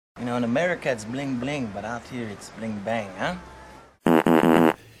You know, in America it's bling bling, but out here it's bling bang,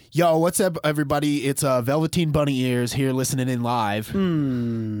 huh? Yo, what's up, everybody? It's Velveteen Bunny Ears here listening in live.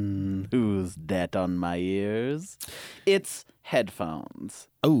 Who's that on my ears? It's headphones.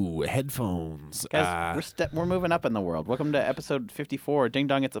 Oh, headphones. Guys, we're moving up in the world. Welcome to episode 54. Ding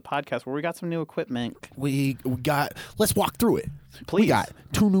Dong, it's a podcast where we got some new equipment. We got, let's walk through it. Please. We got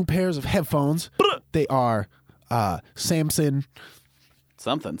 2 new pairs of headphones. They are Samson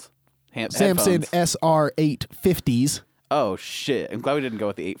Something's. Samson Headphones. SR850s. Oh, shit. I'm glad we didn't go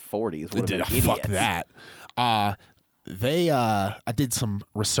with the 840s. Would've been idiots. Fuck that. I did some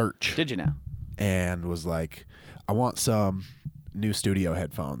research Did you now? and was like, I want some new studio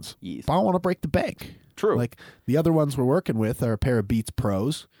headphones. Yes. But I don't want to break the bank. True. Like the other ones we're working with are a pair of Beats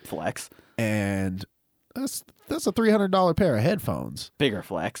Pros, Flex. and that's a $300 pair of headphones. Bigger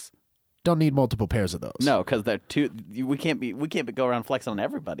flex. Don't need multiple pairs of those. No, because they're too. We can't go around flexing on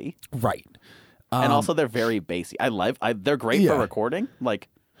everybody. Right. And also, they're very bassy. They're great for Yeah. recording. Like,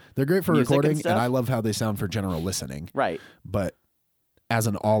 They're great for music and recording, stuff? and I love how they sound for general listening. right. But as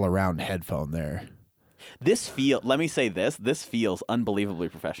an all-around headphone, Let me say this. This feels unbelievably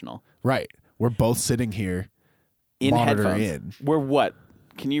professional. right. We're both sitting here, In monitor headphones. in. We're what?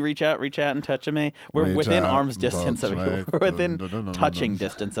 Can you reach out and touch me? We're Reach within out, arm's distance of touch me. we're within touching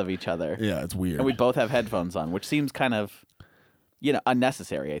distance of each other. Yeah, it's weird. And we both have headphones on, which seems kind of,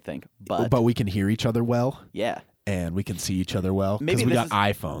 unnecessary, I think. But we can hear each other well, yeah. and we can see each other well Maybe because we this got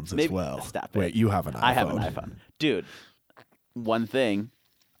is- iPhones as maybe- well. Stop it. Wait, you have an iPhone. I have an iPhone. Dude, one thing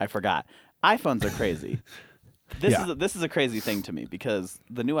I forgot. iPhones are crazy. This is a crazy thing to me because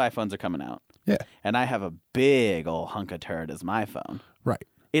the new iPhones are coming out. Yeah, And I have a big old hunk of turd as my phone. right.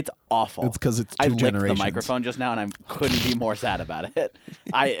 It's awful. It's 'cause it's I two licked the generations. microphone just now, and I couldn't be more sad about it.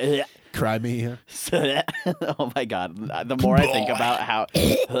 Cry me. Oh my god! The more I think about how.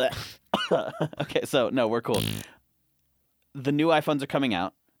 Okay, so no, we're cool. The new iPhones are coming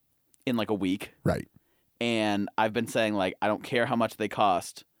out in like a week, Right. and I've been saying like I don't care how much they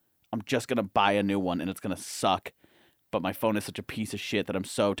cost. I'm just gonna buy a new one, and it's gonna suck. But my phone is such a piece of shit that I'm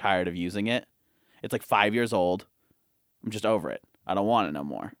so tired of using it. It's like 5 years old. I'm just over it. I don't want it no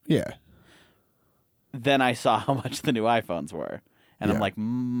more. Yeah. Then I saw how much the new iPhones were. And I'm Yeah. like,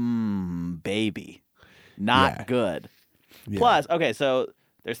 baby. Not Yeah. good. Yeah. Plus, okay, so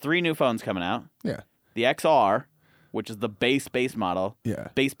there's 3 new phones coming out. Yeah. The XR, which is the base model. Yeah.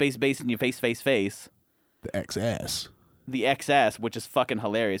 Base in your face. The XS. The XS, which is fucking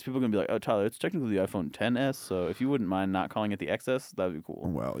hilarious. People are going to be like, oh, Tyler, it's technically the iPhone XS, so if you wouldn't mind not calling it the XS, that would be cool.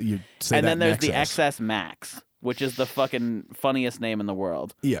 Well, you say And that then there's in the XS Max, which is the fucking funniest name in the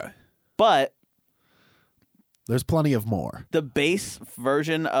world. Yeah. But There's plenty of more. the base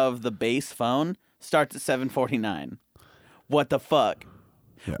version of the base phone starts at $749. What the fuck?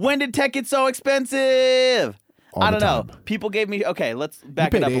 Yeah. When did tech get so expensive? All I the don't know. time. People gave me okay. Let's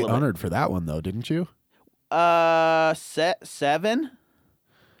back you it paid up a little bit. $800 for that one, though, didn't you? 7,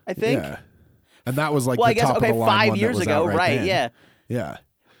 I think. Yeah. And that was like Well, the I guess top okay, of the line 5 one that years was ago, out right? then. Yeah. Yeah.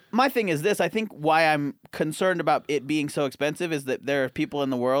 My thing is this: I think why I'm concerned about it being so expensive is that there are people in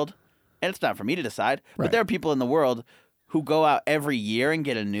the world, and it's not for me to decide, but Right. there are people in the world who go out every year and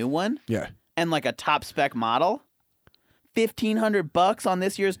get a new one. Yeah. And like a top spec model, $1,500 on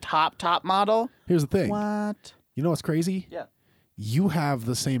this year's top model. Here's the thing. What? You know what's crazy? Yeah. You have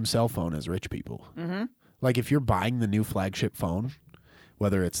the same cell phone as rich people. Mm-hmm. Like if you're buying the new flagship phone,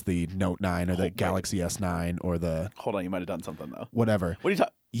 whether it's the Note 9 or the Galaxy S9 or the Hold on, you might have done something though. whatever, What are you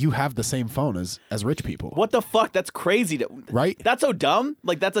talking? you have the same phone as rich people. What the fuck? That's crazy. Right? That's so dumb.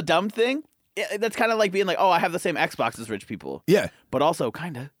 Like that's a dumb thing. That's kind of like being like, oh, I have the same Xbox as rich people. Yeah. But also,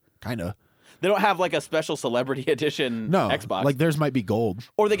 kind of. Kind of. They don't have like a special celebrity edition No. Xbox. Like theirs might be gold.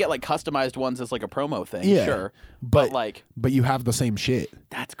 Or they get like customized ones as like a promo thing. Yeah. Sure. But like, But you have the same shit.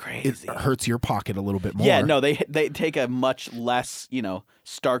 that's It crazy. hurts your pocket a little bit more. Yeah, no, they take a much less,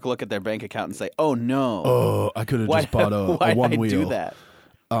 stark look at their bank account and say, "Oh no, Oh, I could have just bought a why one did I wheel. do that?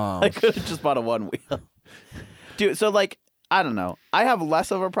 I could have just bought a one wheel." Dude, so like, I don't know. I have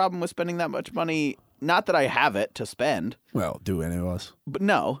less of a problem with spending that much money. Not that I have it to spend, Well, do any of us? but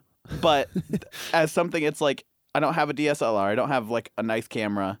no. But as something, it's like I don't have a DSLR. I don't have like a nice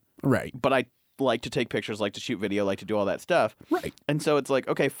camera, Right. but I like to take pictures, like to shoot video, like to do all that stuff. Right. And so it's like,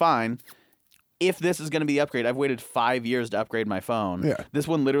 okay, fine. If this is going to be the upgrade, I've waited 5 years to upgrade my phone. Yeah. This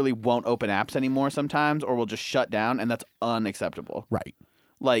one literally won't open apps anymore sometimes, or will just shut down, and that's unacceptable. Right.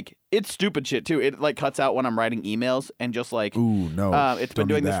 Like, it's stupid shit, too. It, like, cuts out when I'm writing emails, and just, like, Ooh, no. it's been Don't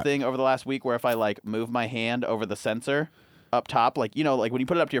doing do this that. thing over the last week where if I, like, move my hand over the sensor, up top, like like when you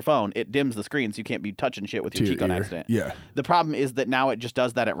put it up to your phone, it dims the screen so you can't be touching shit with your To cheek on ear. accident. Yeah. The problem is that now it just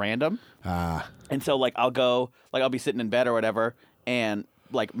does that at random. And so like I'll be sitting in bed or whatever and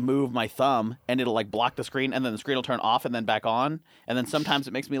like move my thumb and it'll like block the screen and then the screen will turn off and then back on. And then sometimes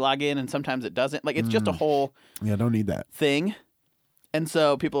it makes me log in and sometimes it doesn't. Like it's just a whole Yeah, don't need that. thing. And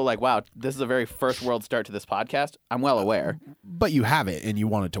so people are like, wow, this is a very first world start to this podcast. I'm well aware. But you have it and you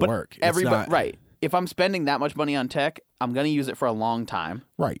want it to But work. It's everybody, not, right. If I'm spending that much money on tech, I'm going to use it for a long time.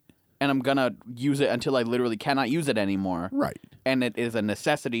 Right. And I'm going to use it until I literally cannot use it anymore. Right. And it is a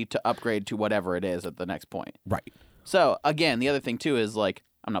necessity to upgrade to whatever it is at the next point. Right. So, again, the other thing, too, is like,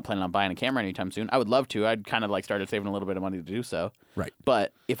 I'm not planning on buying a camera anytime soon. I would love to. I'd kind of like started saving a little bit of money to do so. Right.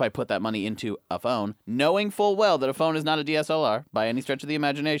 But if I put that money into a phone, knowing full well that a phone is not a DSLR by any stretch of the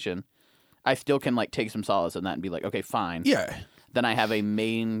imagination, I still can like take some solace in that and be like, okay, fine. Yeah. Then I have a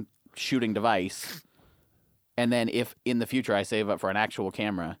main shooting device. And then if in the future I save up for an actual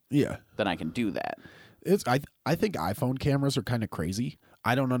camera, Yeah. then I can do that. I think iPhone cameras are kind of crazy.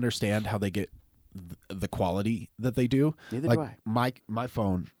 I don't understand how they get the quality that they do. Neither like do I. my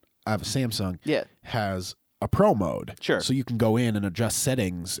phone, I have a Samsung. Yeah. Has a pro mode. Sure. So you can go in and adjust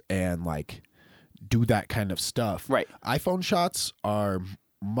settings and like do that kind of stuff. Right. iPhone shots are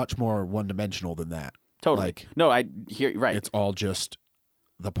much more one dimensional than that. Totally. Like No, I hear right. it's all just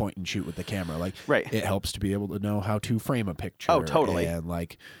the point and shoot with the camera. Like Right. it helps to be able to know how to frame a picture. Oh, totally. And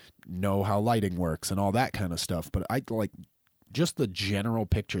like know how lighting works and all that kind of stuff. But I like just the general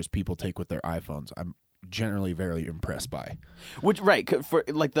pictures people take with their iPhones. I'm generally very impressed by. Which right for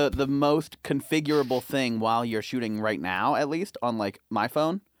like the most configurable thing while you're shooting right now, at least on like my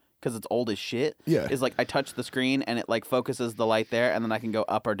phone, because it's old as shit. Yeah. Is like I touch the screen and it like focuses the light there, and then I can go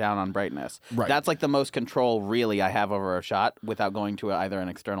up or down on brightness. Right. That's like the most control really I have over a shot without going to either an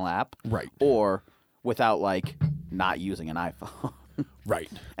external app, Right. or without like not using an iPhone. Right.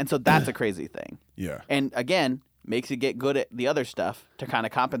 And so that's a crazy thing. Yeah. And again, makes you get good at the other stuff to kind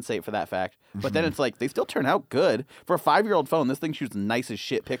of compensate for that fact. But then it's like they still turn out good for a 5-year-old phone. This thing shoots nice as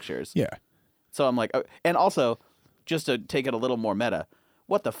shit pictures. Yeah. So I'm like, oh, and also, just to take it a little more meta,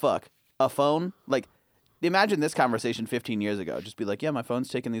 what the fuck? A phone? Like, imagine this conversation 15 years ago. Just be like, yeah, my phone's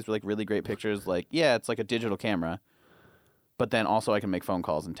taking these like really great pictures. Like, yeah, it's like a digital camera, but then also I can make phone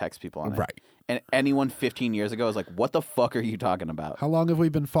calls and text people on it. Right. And anyone 15 years ago is like, what the fuck are you talking about? How long have we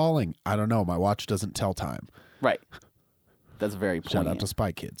been falling? I don't know. My watch doesn't tell time. Right. That's very Shout poignant. out to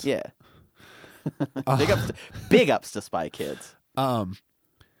Spy Kids. Yeah. Big ups to Spy Kids.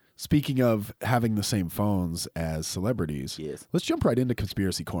 Speaking of having the same phones as celebrities, Yes. let's jump right into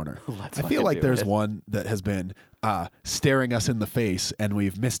Conspiracy Corner. Let's I feel fucking like do there's it. one that has been staring us in the face and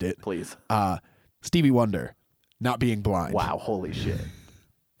we've missed it. Please. Stevie Wonder not being blind. Wow, holy shit.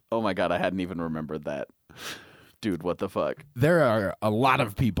 Oh my god, I hadn't even remembered that. Dude, what the fuck? There are a lot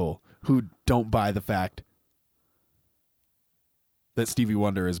of people who don't buy the fact that Stevie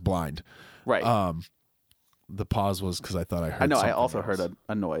Wonder is blind. Right. The pause was because I thought I heard I know, I something also else. heard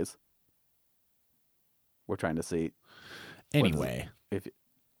a noise. We're trying to see Anyway. if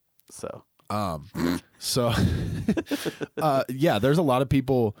so. So, yeah, there's a lot of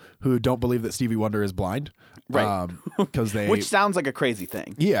people who don't believe that Stevie Wonder is blind, Right. Because they, Which sounds like a crazy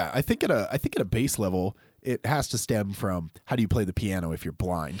thing. yeah, I think at a base level, it has to stem from how do you play the piano if you're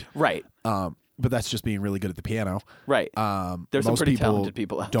blind. Right. But that's just being really good at the piano. Right. There's some Most pretty people talented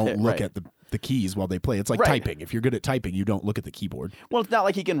people out don't there, look right. at the keys while they play. It's like Right. typing. If you're good at typing, you don't look at the keyboard. Well, it's not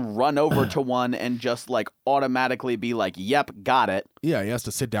like he can run over to one and just like automatically be like, "Yep, got it." Yeah, he has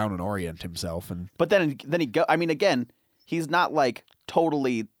to sit down and orient himself. And But then he go. I mean, again, he's not like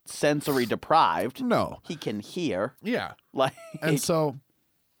totally sensory deprived. no, He can hear. yeah, Like, and so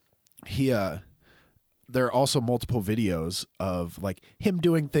he there are also multiple videos of like him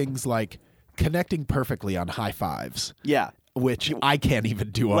doing things like connecting perfectly on high fives, yeah, which I can't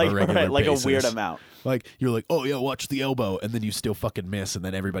even do on like a regular right, like basis. a weird amount. Like you're like, oh yeah, watch the elbow, and then you still fucking miss, and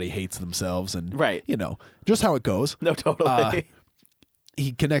then everybody hates themselves, and Right. you know, just how it goes. No, totally.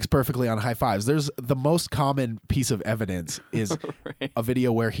 He connects perfectly on high fives. There's the most common piece of evidence is Right. a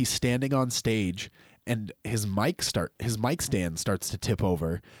video where he's standing on stage and his mic stand starts to tip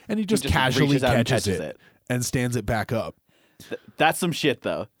over, and he just, just casually reaches out and catches catches it it. and stands it back up. That's some shit,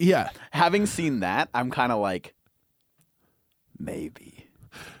 though. Yeah, Having seen that, I'm kind of like, maybe.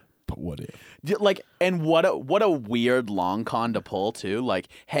 but what if? Like, and what a weird long con to pull too. Like,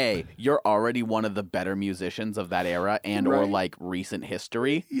 hey, you're already one of the better musicians of that era and or Right. like recent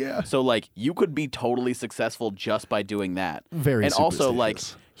history. Yeah. So like, you could be totally successful just by doing that. Very and also like,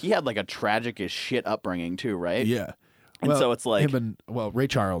 superstitious. he had like a tragic as shit upbringing too, right? Yeah. And so it's like- him and Ray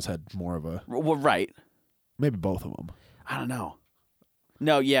Charles had more of a Well, right. maybe both of them. I don't know.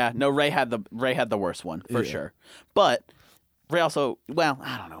 No, Ray had the worst one for Yeah. sure. But Ray also, well,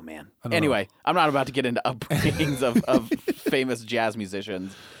 I don't know, man. Anyway, I'm not about to get into upbringings of famous jazz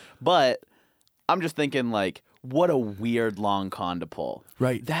musicians, but I'm just thinking, like, what a weird long con to pull.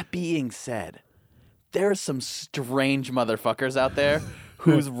 Right. That being said, there's some strange motherfuckers out there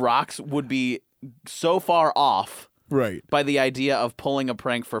whose rocks would be so far off Right. by the idea of pulling a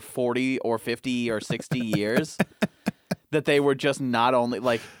prank for 40 or 50 or 60 years that they were just not only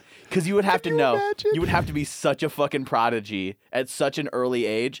like, because you would have to know, imagine? you would have to be such a fucking prodigy at such an early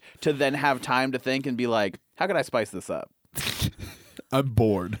age to then have time to think and be like, how can I spice this up? I'm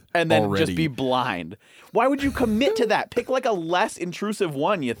bored. And then already. just be blind. Why would you commit to that? Pick like a less intrusive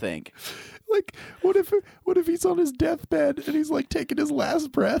one, you think? Like, what if he's on his deathbed and he's like taking his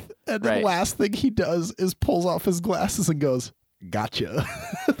last breath, and Right. the last thing he does is pulls off his glasses and goes, "Gotcha."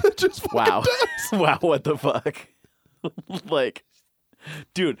 Just fucking Wow. does. Wow, what the fuck? Like,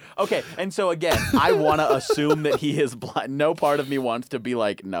 dude, okay. And so again, I want to assume that he is blind. No part of me wants to be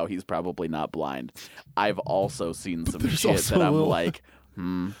like, no, he's probably not blind. I've also seen some there's shit also that a I'm little- like,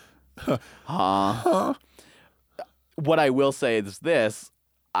 What I will say is this.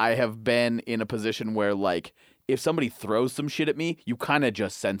 I have been in a position where, like, if somebody throws some shit at me, you kind of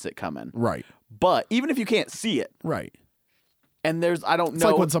just sense it coming. Right. But even if you can't see it, Right. and I don't It's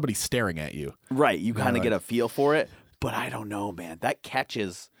know. like when somebody's staring at you. Right, you kind of like- get a feel for it, but I don't know, man. That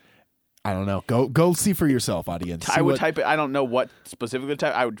catches. I don't know. Go see for yourself, audience. I See would what- type it. I don't know what specifically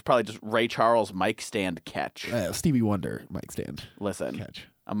type. I would probably just Ray Charles mic stand catch. Stevie Wonder mic stand Listen, catch.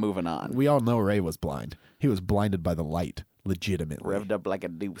 I'm moving on. We all know Ray was blind. He was blinded by the light, legitimately. Revved up like a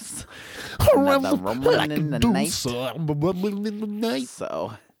deuce. Revved Another rumbling in the deuce, night. rumbling in the night.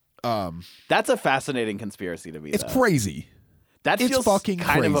 So, that's a fascinating conspiracy to me. It's though. crazy. That it's feels fucking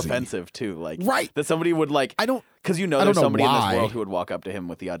kind of crazy. offensive too. Like, Right. that somebody would like. I don't. Because I there's don't know somebody in why. this world who would walk up to him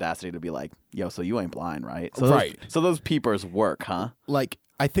with the audacity to be like, "Yo, so you ain't blind, right?" So Right. So those peepers work, huh? Like,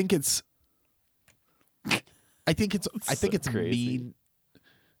 I think it's so crazy. mean.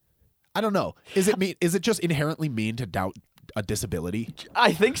 I don't know. Is it mean? Is it just inherently mean to doubt a disability?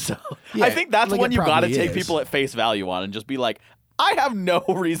 I think so. Yeah, I think that's like, one it you got to probably take is. people at face value on and just be like, I have no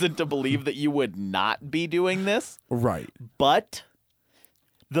reason to believe that you would not be doing this. Right. But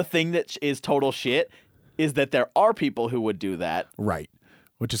the thing that is total shit is that there are people who would do that. Right.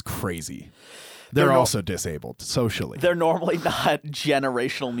 Which is crazy. They're no- also disabled socially. They're normally not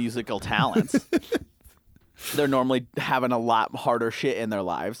generational musical talents. They're normally having a lot harder shit in their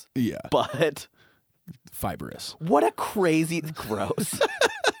lives. Yeah. But Fibrous. what a crazy gross.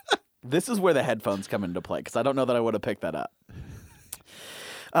 This is where the headphones come into play because I don't know that I would have picked that up.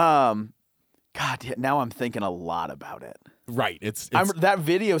 God, yeah, now I'm thinking a lot about it. Right. It's That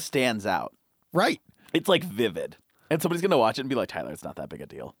video stands out. right. It's like vivid, and somebody's gonna watch it and be like, "Tyler, it's not that big a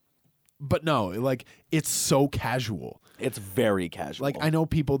deal." But no, like it's so casual. It's very casual. Like I know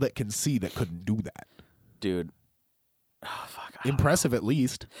people that can see that couldn't do that. dude. Oh fuck. Impressive at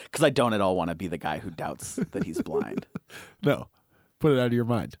least. Because I don't at all want to be the guy who doubts that he's blind. No. Put it out of your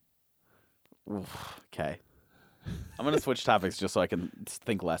mind. Okay. I'm gonna switch topics just so I can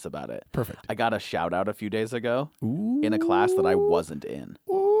think less about it. Perfect. I got a shout out a few days ago Ooh. in a class that I wasn't in,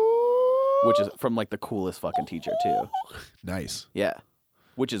 which is from like the coolest fucking teacher too. Nice. Yeah,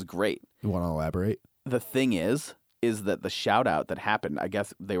 which is great. You want to elaborate? The thing is that the shout out that happened, I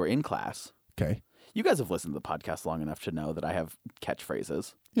guess they were in class. Okay. You guys have listened to the podcast long enough to know that I have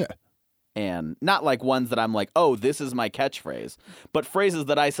catchphrases. Yeah. And not like ones that I'm like, oh, this is my catchphrase, but phrases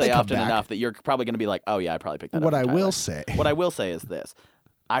that I say They come often back. enough that you're probably going to be like, oh, yeah, I probably picked that What up. I from will Tyler. say. What I will say is this.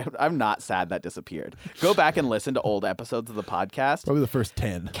 I'm not sad that disappeared. Go back and listen to old episodes of the podcast. Probably the first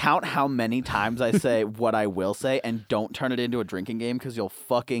 10. Count how many times I say what I will say and don't turn it into a drinking game because you'll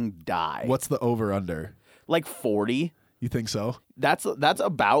fucking die. What's the over under? Like 40? You think so? That's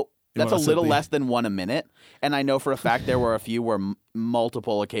about... You That's a wanna little sit less than one a minute. And I know for a fact there were a few where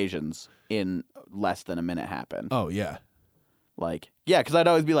multiple occasions in less than a minute happened. Oh, yeah. Like, yeah, because I'd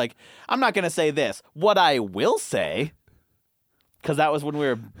always be like, I'm not going to say this. What I will say, because that was when we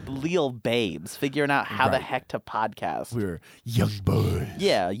were little babes figuring out how the Right. heck to podcast. We were young boys.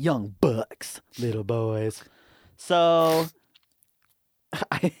 Yeah, young bucks, little boys. So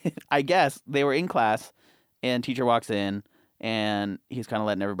I guess they were in class and teacher walks in and he's kind of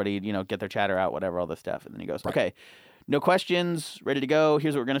letting everybody, get their chatter out, whatever, all this stuff. And then he goes, Right. okay, no questions, ready to go.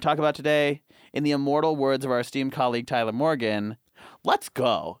 Here's what we're going to talk about today. In the immortal words of our esteemed colleague, Tyler Morgan, let's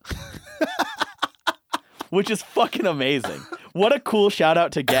go. Which is fucking amazing. What a cool shout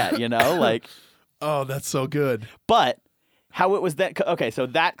out to get, Like, Oh, that's so good. but how it was that. Okay, so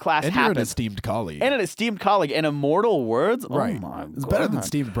that class And you're happened. an esteemed colleague. And an esteemed colleague and immortal words. right. Oh my It's better than God.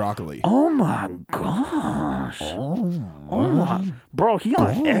 steamed broccoli. Oh my gosh. Oh my. Bro, he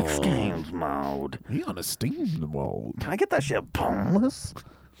on X Games mode. He on a steamed mode. Can I get that shit boneless?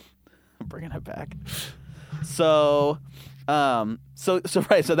 I'm bringing it back. So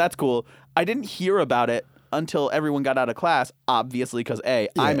that's cool. I didn't hear about it until everyone got out of class, obviously, because A,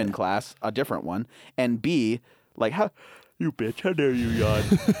 I'm in class, a different one, and B, like, how you bitch, how dare you yawn?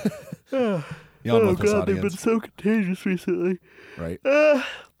 Yawn with this they've been audience. so contagious recently. Right.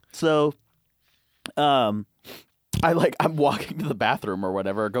 So, I'm walking to the bathroom or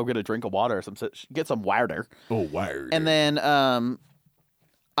whatever, go get a drink of water or get some water. Oh, weird. And then,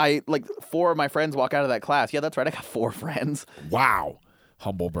 I, 4 of my friends walk out of that class. Yeah, that's right. I got 4 friends. Wow.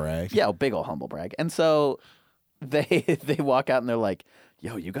 Humble brag. Yeah, big ol' humble brag. And so they walk out and they're like,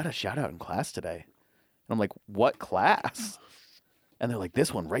 yo, you got a shout out in class today. And I'm like, what class? And they're like,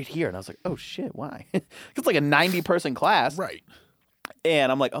 this one right here. And I was like, oh shit, why? It's like a 90-person class. Right.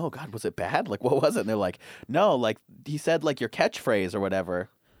 And I'm like, oh God, was it bad? Like, what was it? And they're like, no, like he said like your catchphrase or whatever.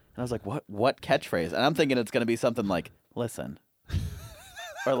 And I was like, what catchphrase? And I'm thinking it's going to be something like, listen.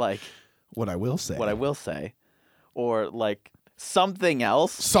 Or like, What I will say. or like something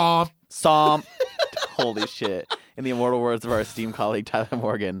else. Som. Holy shit. In the immortal words of our esteemed colleague Tyler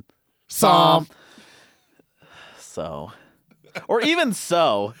Morgan. Som. So. Or even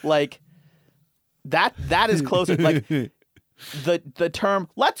so. Like that is closer. Like the term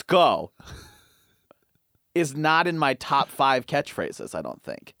let's go is not in my top 5 catchphrases, I don't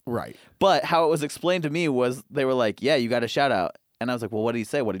think. Right. But how it was explained to me was they were like, yeah, you got a shout out. And I was like, well, what did he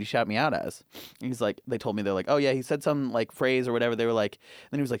say? What did he shout me out as? And he's like, they told me, they're like, oh, yeah, he said some like phrase or whatever. They were like, and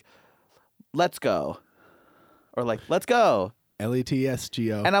then he was like, let's go. Or like, let's go.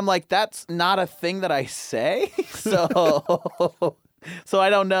 LETSGO. And I'm like, that's not a thing that I say. So I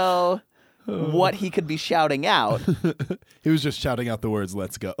don't know what he could be shouting out. He was just shouting out the words,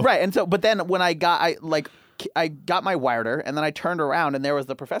 let's go. Right. And so, but then when I got my wireder and then I turned around and there was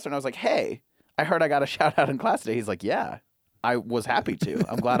the professor and I was like, hey, I heard I got a shout out in class today. He's like, yeah. I was happy to.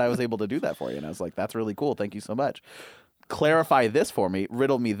 I'm glad I was able to do that for you. And I was like, that's really cool. Thank you so much. Clarify this for me.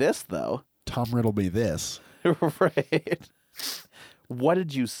 Riddle me this, though. Tom riddled me this. Right. What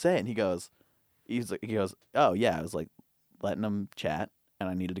did you say? And he goes, oh, yeah. I was like letting him chat and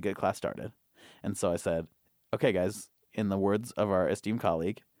I needed to get class started. And so I said, okay, guys, in the words of our esteemed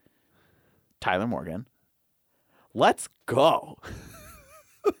colleague, Tyler Morgan, let's go.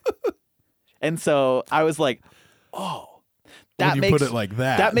 And so I was like, oh. When you put it like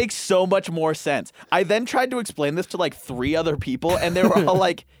that. That makes so much more sense. I then tried to explain this to like 3 other people, and they were all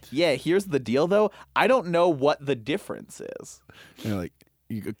like, yeah, here's the deal, though. I don't know what the difference is. You're like,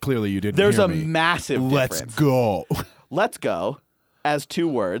 clearly you didn't There's hear a me. massive Let's difference. go. Let's go as 2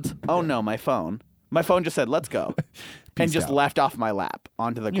 words. Oh, no, my phone. My phone just said, let's go. And just out. left off my lap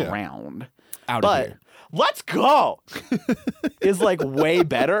onto the ground. Out of But here. let's go is like way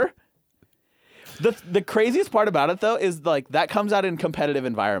better. The craziest part about it, though, is like that comes out in competitive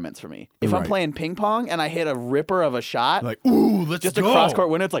environments for me. If I'm Right. playing ping pong and I hit a ripper of a shot, Like, ooh, let's just go. a cross court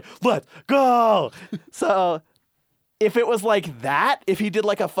winner, it's like, let's go. So if it was like that, if he did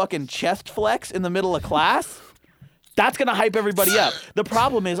like a fucking chest flex in the middle of class, that's going to hype everybody up. The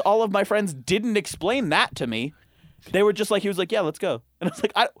problem is all of my friends didn't explain that to me. They were just like, he was like, yeah, let's go. And I was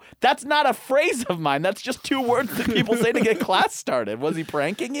like, that's not a phrase of mine. That's just 2 words that people say to get class started. Was he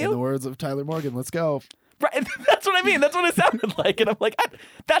pranking In the you? words of Tyler Morgan, let's go. Right. That's what I mean. That's what it sounded like. And I'm like,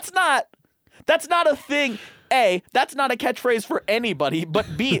 that's not a thing. A, that's not a catchphrase for anybody,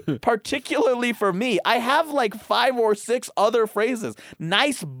 but B, particularly for me. I have like 5 or 6 other phrases.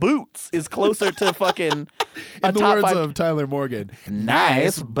 Nice boots is closer to fucking a In the top words 5. of Tyler Morgan,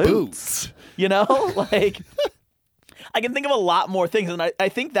 Nice boots. You know, like I can think of a lot more things, and I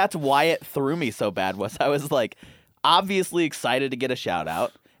think that's why it threw me so bad. Was I was like obviously excited to get a shout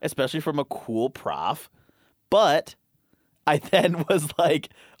out, especially from a cool prof, but I then was like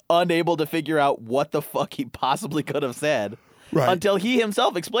unable to figure out what the fuck he possibly could have said Right. until he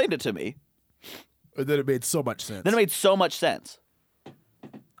himself explained it to me. And then it made so much sense. Then it made so much sense.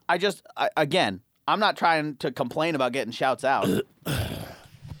 Again, I'm not trying to complain about getting shouts out.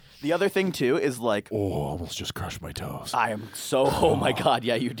 The other thing, too, is like... Oh, almost just crushed my toes. I am so... Oh, my God.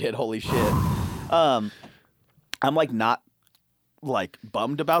 Yeah, you did. Holy shit. I'm, like, not, like,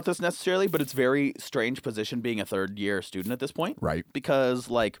 bummed about this necessarily, but it's very strange position being a third-year student at this point. Right. Because,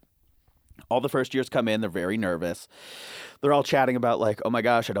 like, all the first years come in, they're very nervous. They're all chatting about, like, oh, my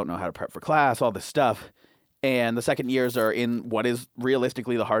gosh, I don't know how to prep for class, all this stuff. and the second years are in what is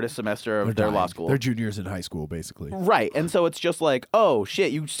realistically the hardest semester of They're their law dying. school. They're juniors in high school, basically. Right. And so it's just like, oh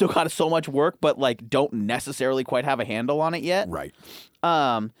shit, you still got so much work, but like don't necessarily quite have a handle on it yet. Right.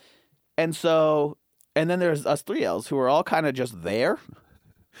 And then there's us 3Ls who are all kind of just there.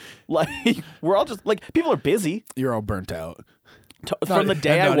 Like we're all just like, people are busy. You're all burnt out. From the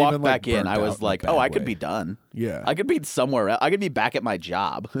day I not walked even, like, back in, burnt I out was in a like, bad oh, I could way. be done. Yeah. I could be somewhere else. I could be back at my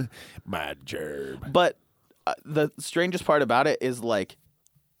job. My gerb. But the strangest part about it is like,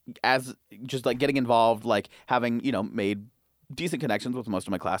 as just like getting involved, like having, made decent connections with most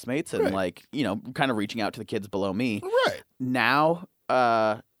of my classmates and Right. like, kind of reaching out to the kids below me. Right. Now,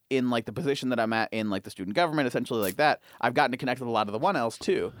 in like the position that I'm at in like the student government, essentially like that, I've gotten to connect with a lot of the 1Ls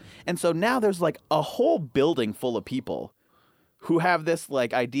too. And so now there's like a whole building full of people who have this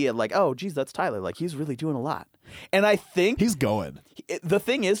like idea like, oh, geez, that's Tyler. Like he's really doing a lot. And I think He's going. the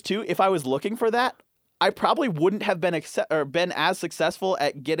thing is too, if I was looking for that, I probably wouldn't have been been as successful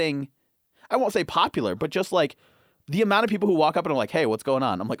at getting, I won't say popular, but just like the amount of people who walk up and are like, hey, what's going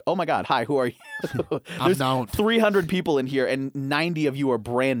on? I'm like, oh my God, hi, who are you? There's known. 300 people in here and 90 of you are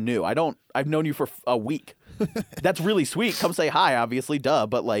brand new. I've known you for a week. That's really sweet. Come say hi, obviously, duh.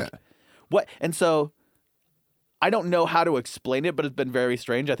 But like, what? And so I don't know how to explain it, but it's been very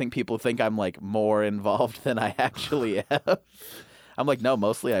strange. I think people think I'm like more involved than I actually am. I'm like, no,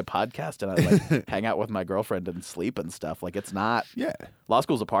 mostly I podcast and I like hang out with my girlfriend and sleep and stuff. Like it's not. Yeah. Law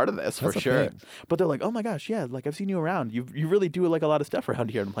school's a part of this for That's a sure. thing. But they're like, oh my gosh, yeah, like I've seen you around. You really do like a lot of stuff around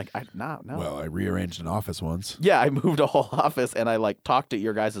here. And I'm like, no. Well, I rearranged an office once. Yeah, I moved a whole office and I like talked at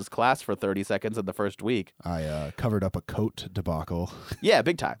your guys' class for 30 seconds in the first week. I covered up a coat debacle. Yeah,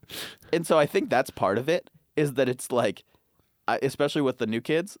 big time. And so I think that's part of it, is that it's like, especially with the new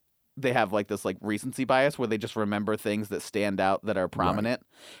kids, they have like this like recency bias where they just remember things that stand out that are prominent.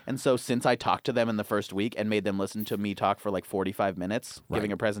 And so since I talked to them in the first week and made them listen to me talk for like 45 minutes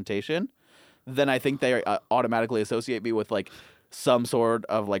giving a presentation, then I think they automatically associate me with like some sort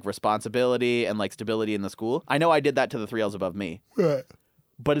of like responsibility and like stability in the school. I know I did that to the 3Ls above me. Right.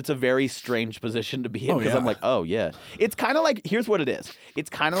 But it's a very strange position to be in because I'm yeah. like, oh, yeah. It's kind of like, here's what it is. It's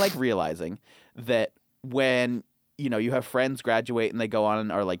kind of like realizing that when, you have friends graduate and they go on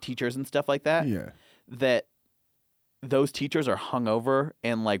and are like teachers and stuff like that, Yeah. that those teachers are hungover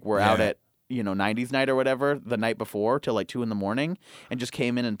and like were out Yeah. at, 90s night or whatever the night before till like 2 a.m. and just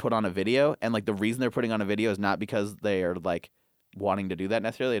came in and put on a video. And like the reason they're putting on a video is not because they are like wanting to do that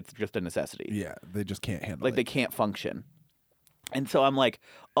necessarily. It's just a necessity. Yeah. They just can't handle Like it. they can't function. And so I'm like,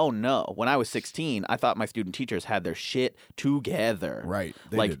 oh no. When I was 16, I thought my student teachers had their shit together. Right.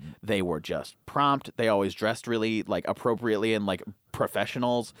 They like didn't. they were just prompt. They always dressed really like appropriately and like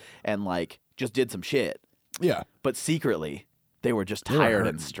professionals and like just did some shit. Yeah. But secretly, they were just were tired hurting.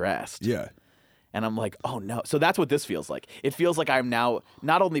 and stressed. Yeah. And I'm like, oh no. So that's what this feels like. It feels like I'm now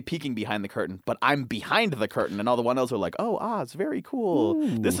not only peeking behind the curtain, but I'm behind the curtain. And all the 1Ls are like, oh, Oz, very cool.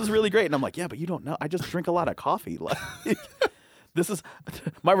 This is really great. And I'm like, yeah, but you don't know. I just drink a lot of coffee. Like, this is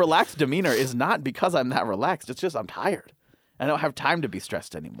my relaxed demeanor is not because I'm that relaxed. It's just I'm tired. I don't have time to be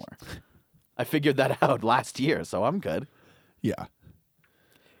stressed anymore. I figured that out last year, so I'm good. Yeah.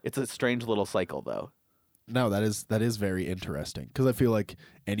 It's a strange little cycle, though. No, that is very interesting because I feel like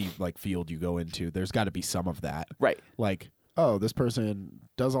any like field you go into, there's got to be some of that. Right. Like, oh, this person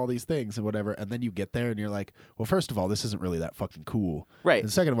does all these things and whatever, and then you get there and you're like, well, first of all, this isn't really that fucking cool. Right.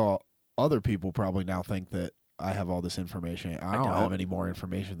 And second of all, other people probably now think that I have all this information. I don't have any more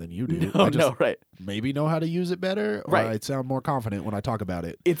information than you do. No, I just no, right. maybe know how to use it better, or Right. I'd sound more confident when I talk about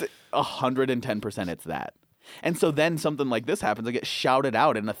it. It's 110% it's that. And so then something like this happens. I get shouted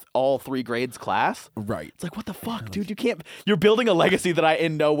out in all 3 grades class. Right. It's like, what the fuck, dude? You can't. You're building a legacy that I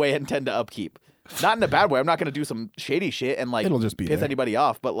in no way intend to upkeep. Not in a bad way. I'm not going to do some shady shit and like It'll just be piss there. anybody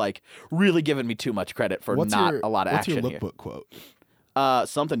off, but like really giving me too much credit for not a lot of what's action your here. lookbook quote?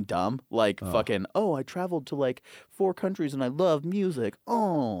 Something dumb like fucking. Oh, I traveled to like 4 countries and I love music.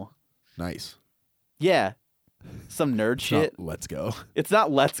 Oh, Nice. yeah. Some nerd It's shit. not, let's go. It's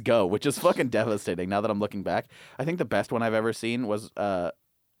not Let's Go, which is fucking devastating now that I'm looking back. I think the best one I've ever seen was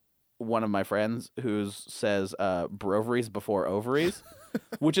one of my friends who says broveries before ovaries,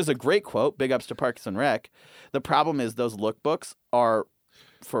 which is a great quote. Big ups to Parks and Rec. The problem is those lookbooks are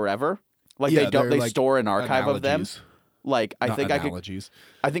forever. Like Yeah, they they're like store an archive of them. analogies. Like I Not think analogies.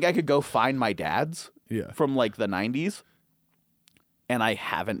 I could go find my dad's Yeah. from like the 90s. And I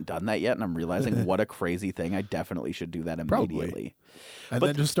haven't done that yet, and I'm realizing what a crazy thing. I definitely should do that Probably. immediately. And But-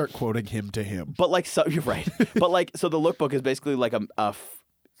 then just start quoting him to him. But like, so you're right. But like, so the lookbook is basically like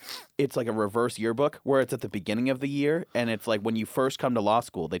it's like a reverse yearbook where it's at the beginning of the year, and it's like when you first come to law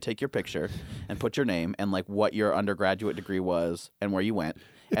school, they take your picture and put your name and like what your undergraduate degree was and where you went,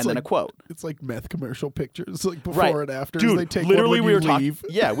 and then a quote. It's like meth commercial pictures, like before Right. and after. Dude, they take literally, one we when were you talking. leave.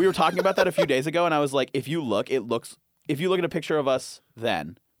 Yeah, we were talking about that a few days ago, and I was like, if you look at a picture of us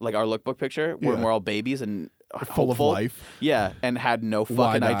then, like our lookbook picture, when Yeah. we're all babies and Full of hopeful, life. yeah, and had no fucking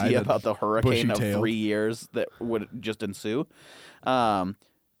Wide-eyed idea and about the hurricane of bushy-tailed. 3 years that would just ensue.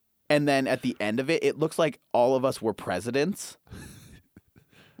 And then at the end of it, it looks like all of us were presidents.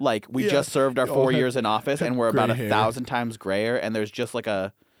 Like we Yeah. just served our All 4 had- years in office, and we're gray about hair. 1,000 times grayer, and there's just like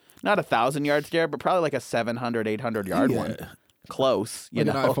not 1,000-yard stare, but probably like a 700, 800-yard one. Yeah. Close, you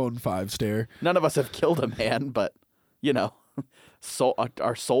Like know. an iPhone 5 stare. None of us have killed a man, but you know,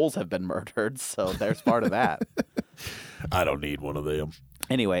 our souls have been murdered, so there's part of that. I don't need one of them.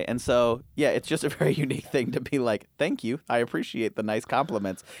 Anyway, and so yeah, it's just a very unique thing to be like, thank you, I appreciate the nice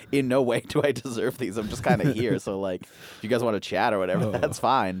compliments. In no way do I deserve these. I'm just kind of here, so like, if you guys want to chat or whatever, that's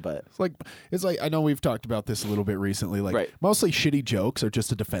fine. But It's like I know we've talked about this a little bit recently. Like Right. mostly shitty jokes are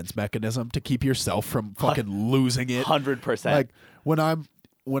just a defense mechanism to keep yourself from fucking losing it. 100%. Like when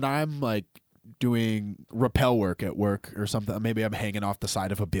I'm like doing rappel work at work or something, maybe I'm hanging off the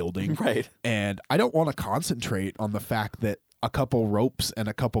side of a building, Right. and I don't want to concentrate on the fact that a couple ropes and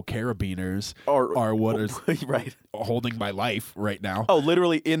a couple carabiners are what is right. holding my life right now. Oh,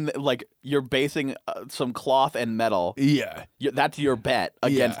 literally like you're basing some cloth and metal. Yeah. That's your bet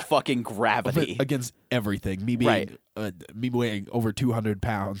against Yeah. fucking gravity. Against everything. Me being Right. me weighing over 200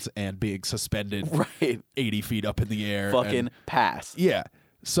 pounds and being suspended Right. 80 feet up in the air. Fucking and- pass. yeah.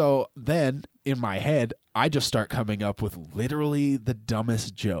 So then in my head, I just start coming up with literally the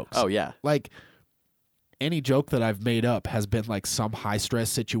dumbest jokes. Oh yeah. Like any joke that I've made up has been like some high stress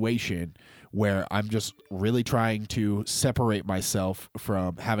situation where I'm just really trying to separate myself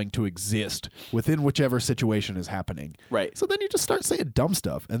from having to exist within whichever situation is happening. Right. So then you just start saying dumb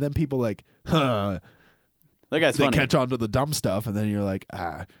stuff, and then people like, huh, That guy's they funny. catch on to the dumb stuff, and then you're like,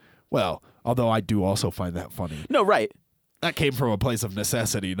 well, although I do also find that funny. No, right. That came from a place of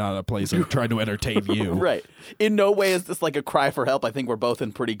necessity, not a place of trying to entertain you. Right. In no way is this like a cry for help. I think we're both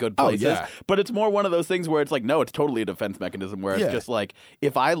in pretty good places. yeah. But it's more one of those things where it's like, no, it's totally a defense mechanism where it's Yeah. just like,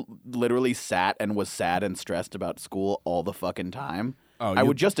 if I literally sat and was sad and stressed about school all the fucking time, Oh, I you-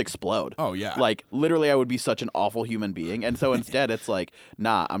 would just explode. Oh, yeah. Like, literally, I would be such an awful human being. And so instead, it's like,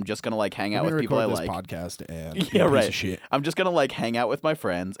 nah, I'm just going to like hang out Let me with people I record this like. podcast and be Yeah, a piece right. of shit. I'm just going to like hang out with my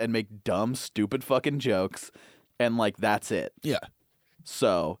friends and make dumb, stupid fucking jokes. And like, that's it. Yeah.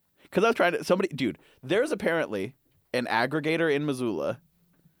 So, because I was trying to, dude, there's apparently an aggregator in Missoula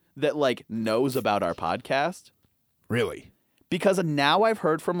that like knows about our podcast, Really? because now I've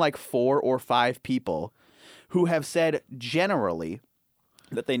heard from like 4 or 5 people who have said generally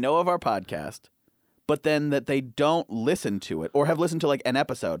that they know of our podcast, but then that they don't listen to it or have listened to like an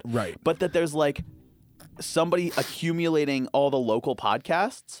episode. Right. But that there's like somebody accumulating all the local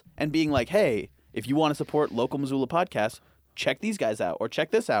podcasts and being like, hey, if you want to support local Missoula podcasts, check these guys out or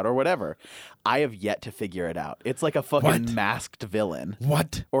check this out or whatever. I have yet to figure it out. It's like a fucking What? masked villain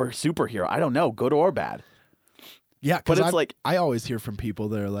What? or superhero. I don't know, good or bad. Yeah, But because it's like- I always hear from people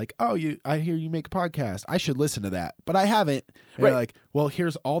that are like, "Oh, I hear you make a podcast. I should listen to that, but I haven't." And they're Right. like, "Well,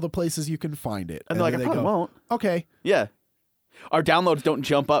 here's all the places you can find it." And they're like, then I they probably go, won't. Okay, Yeah. Our downloads don't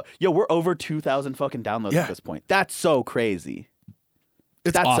jump up. Yo, we're over 2,000 fucking downloads Yeah. at this point. That's so crazy.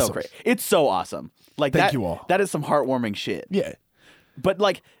 it's That's awesome. so crazy. It's so awesome. Like Thank that, you all. That is some heartwarming shit. Yeah, But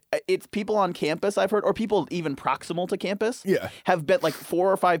like, it's people on campus I've heard, or people even proximal to campus. Yeah. have been like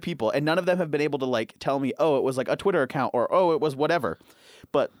 4 or 5 people, and none of them have been able to like tell me, oh, it was like a Twitter account, or oh, it was whatever.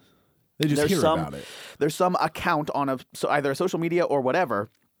 But they just there's hear some about it. there's some account on either a social media or whatever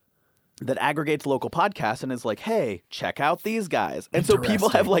that aggregates local podcasts and is like, hey, check out these guys. And so people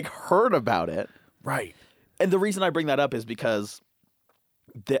have Interesting. like heard about it. Right. And the reason I bring that up is because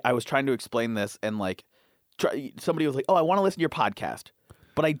I was trying to explain this, and like somebody was like, oh, I want to listen to your podcast,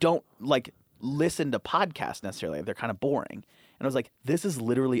 but I don't like listen to podcasts necessarily. They're kind of boring. And I was like, this is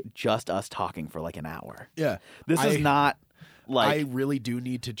literally just us talking for like an hour. Yeah. This is not like I really do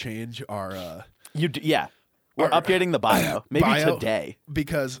need to change our yeah. We're Our- updating the bio maybe bio. today.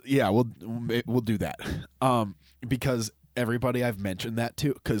 because we'll do that. Because everybody I've mentioned that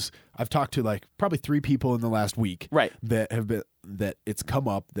to, because I've talked to like probably 3 people in the last week, Right. that have been that it's come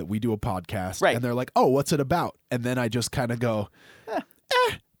up that we do a podcast, Right. and they're like, "Oh, what's it about?" And then I just kind of go,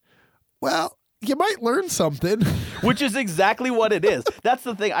 well, you might learn something. Which is exactly what it is. That's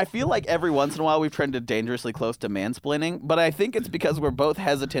the thing. I feel like every once in a while we've trended dangerously close to mansplaining, but I think it's because we're both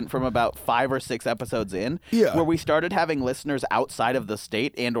hesitant from about 5 or 6 episodes in, Yeah. where we started having listeners outside of the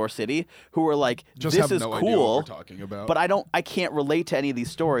state and or city who were like, Just this have is no idea what cool, we're talking about. but I can't relate to any of these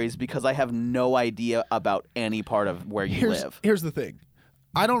stories because I have no idea about any part of where you live. Here's the thing.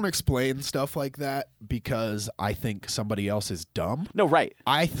 I don't explain stuff like that because I think somebody else is dumb. No, right.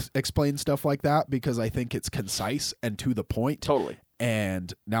 I explain stuff like that because I think it's concise and to the point. Totally.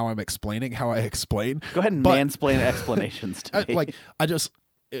 And now I'm explaining how I explain. Go ahead and But- mansplain explanations to me.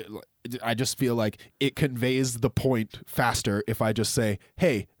 I just feel like it conveys the point faster if I just say,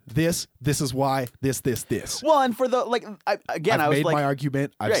 "Hey, this is why this." Well, and for the I I've was made like, my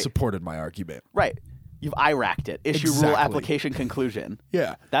argument. I've Right. supported my argument. right. You've IRAC'd it. Issue, rule, Exactly. application, conclusion.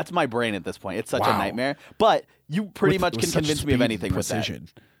 Yeah. That's my brain at this point. It's such a Wow. nightmare. But you pretty With- much with can such convince me of speed anything and with that. precision.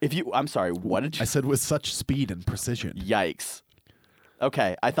 I'm sorry, what did I you said with such speed and precision. Yikes.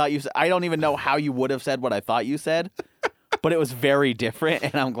 Okay, I thought I don't even know how you would have said what I thought you said, but it was very different,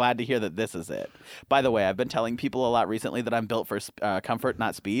 and I'm glad to hear that this is it. By the way, I've been telling people a lot recently that I'm built for comfort,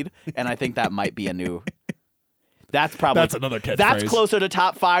 not speed, and I think that might be a new... That's another catchphrase. That's closer to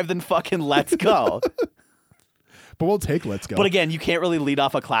top 5 than fucking let's go. But we'll take let's go. But again, you can't really lead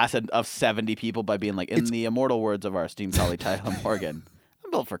off a class of 70 people by being like, in the immortal words of our esteemed colleague Tyler Morgan,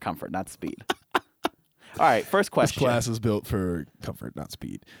 I'm built for comfort, not speed. All right, first this question. class is built for comfort, not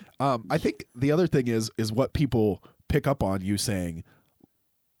speed. I think the other thing is what people pick up on you saying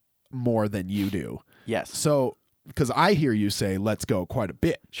more than you do. Yes, So, because I hear you say "let's go" quite a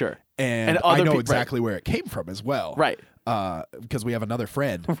bit, sure. and other I know peop- exactly where it came from as well. Right. Because we have another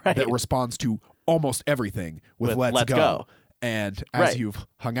friend Right. that responds to almost everything with "let's go." And as Right. you've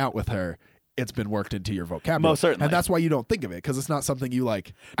hung out with her, it's been worked into your vocabulary. Most certainly. And that's why you don't think of it, because it's not something you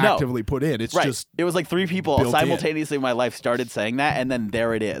like No. actively put in. It's Right. just It was like 3 people built in. simultaneously in my life started saying that, and then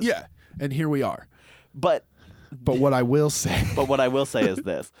there it is. yeah. And here we are. But But what I will say, what I will say is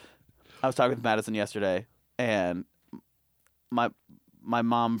this. I was talking with Madison yesterday, and my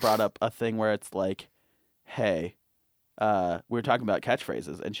mom brought up a thing where it's like, hey, we were talking about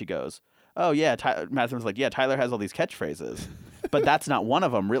catchphrases, and she goes, oh, yeah. Madison was like, yeah, Tyler has all these catchphrases. But that's not one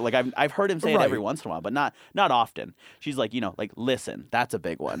of them. Like I've heard him say it Right. every once in a while, but not often. She's like, like listen, that's a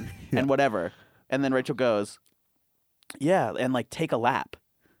big one, and whatever. And then Rachel goes, yeah, and like take a lap.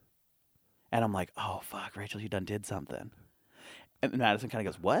 And I'm like, oh fuck, Rachel, you done did something. And Madison kind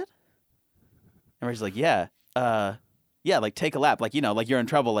of goes, what? And Rachel's like, yeah, like take a lap, like like you're in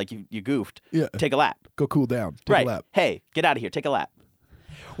trouble, like you goofed. Yeah. Take a lap. go cool down. Take Right. a lap. Hey, get out of here. Take a lap.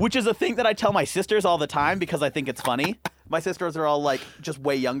 Which is a thing that I tell my sisters all the time because I think it's funny. My sisters are all like just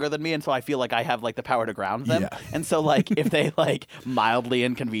way younger than me, and so I feel like I have like the power to ground them. Yeah. And so like if they like mildly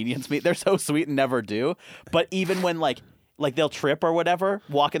inconvenience me, they're so sweet and never do. But even when like they'll trip or whatever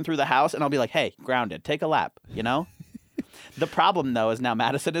walking through the house, and I'll be like, hey, grounded, take a lap, The problem though is now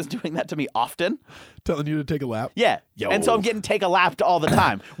Madison is doing that to me often. Telling you to take a lap. Yeah. Yo. And so I'm getting take a lap all the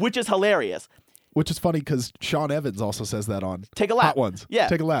time, which is hilarious. Which is funny because Sean Evans also says that on Take a lap. Hot Ones. Yeah.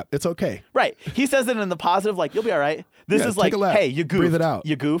 Take a lap. It's okay. Right. He says it in the positive, like, you'll be all right. This Yeah, is take like, a lap. hey, you goofed. Breathe it out.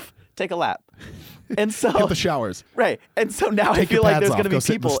 You goof. Take a lap. And so, Hit the showers. right. And so now I Take feel your like pads there's off. going to Go be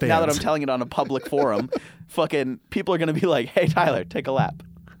sit in the people, now that I'm stands. telling it on a public forum, fucking people are going to be like, hey, Tyler, take a lap.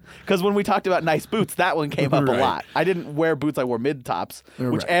 Because when we talked about nice boots, that one came up a Right. lot. I didn't wear boots, I wore mid-tops,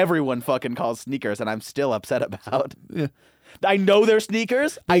 which Right. everyone fucking calls sneakers, and I'm still upset about. Yeah. I know they're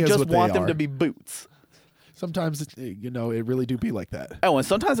sneakers. I is just what they want them are. to be boots. Sometimes, it really do be like that. Oh, and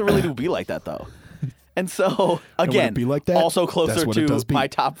sometimes it really do be like that, though. And so, when it again, be like that, also that's closer what it to does be. my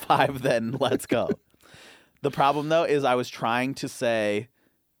top 5 than let's go. The problem, though, is I was trying to say,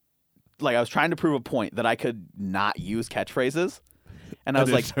 I was trying to prove a point that I could not use catchphrases. And I And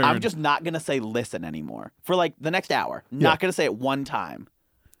was like, it I'm turned- just not going to say listen anymore for the next hour. Not going to say it one time.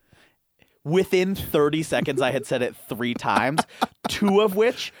 Within 30 seconds, I had said it 3 times, 2 of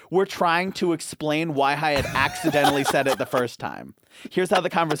which were trying to explain why I had accidentally said it the first time. Here's how the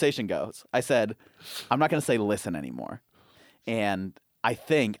conversation goes. I said, I'm not going to say listen anymore. And I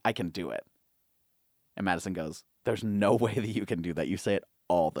think I can do it. And Madison goes, there's no way that you can do that. You say it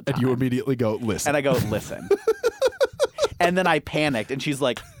all the time. And you immediately go, listen. And I go, listen. And then I panicked, and she's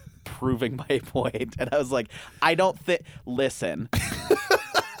like, proving my point. And I was like, I don't think, listen.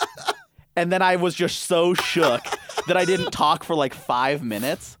 And then I was just so shook that I didn't talk for 5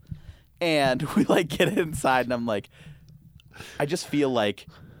 minutes. And we get inside, and I'm like, I just feel like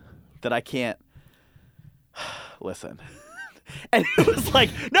that I can't listen. And it was like,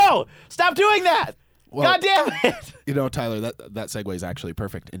 no, stop doing that. Well, God damn it! You know, Tyler, that segue is actually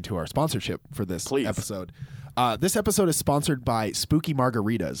perfect into our sponsorship for this Please. episode. This episode is sponsored by Spooky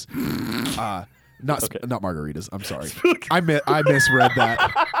Margaritas. Not margaritas. I'm sorry. I misread that.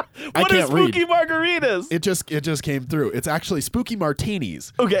 I What can't are read. spooky margaritas? It just came through. It's actually Spooky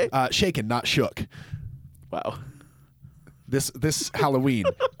Martinis. Okay. Shaken, not shook. Wow. This Halloween,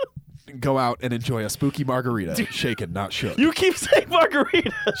 go out and enjoy a spooky margarita. Shaken, not shook. You keep saying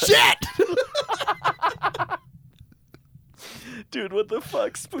margarita. Shit! Dude, what the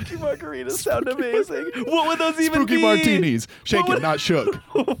fuck? Spooky margaritas sound amazing. What would those even Spooky be? martinis. Shaken, would- not shook.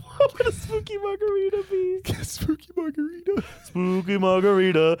 What would a spooky margarita be? Spooky margarita. Spooky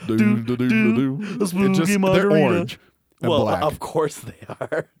margarita. A spooky They're margarita. orange and Well, black. of course they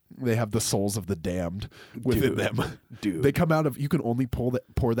are. They have the souls of the damned within Dude. them. Dude. They come out of. You can only pour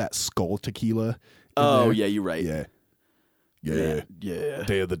that skull tequila. in Oh, there. yeah, you're right. Yeah. Yeah. Yeah.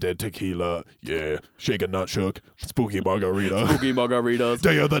 Day of the Dead tequila. Yeah. Shaken, not shook. Spooky margarita. Spooky margaritas.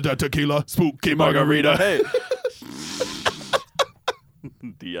 Day of the Dead tequila. Spooky margarita. Hey.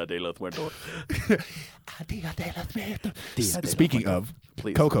 Dia de los Muertos. Speaking of,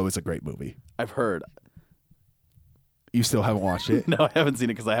 Please. Coco is a great movie. I've heard. You still haven't watched it? No, I haven't seen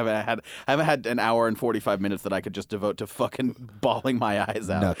it because I haven't had an hour and 45 minutes that I could just devote to fucking bawling my eyes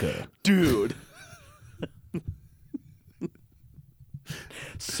out. Nucka. Dude.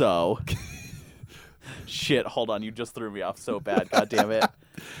 So. Shit, hold on. You just threw me off so bad. God damn it.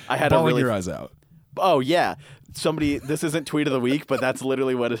 I had Bawling a really. your eyes out. Oh, yeah. Somebody. This isn't tweet of the week, but that's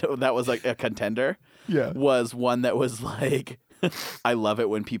literally what that was like a contender. Yeah. Was one that was like. I love it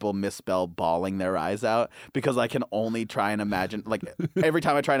when people misspell bawling their eyes out because I can only try and imagine, like, every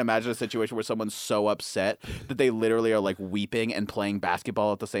time I try and imagine a situation where someone's so upset that they literally are, like, weeping and playing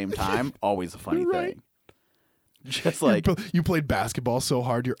basketball at the same time, always a funny Right. thing. Just like, You played basketball so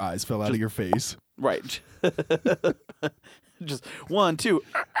hard your eyes fell out of your face. right. Just 1, 2,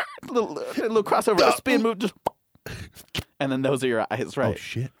 little crossover, a spin move, just, and then those are your eyes, right? Oh,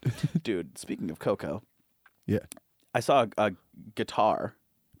 shit. Dude, speaking of Coco, Yeah. I saw a guitar,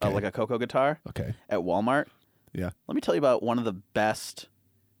 Okay. like a Coco guitar Okay. at Walmart. Yeah. Let me tell you about one of the best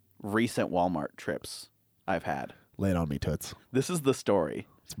recent Walmart trips I've had. Lay it on me, Toots. This is the story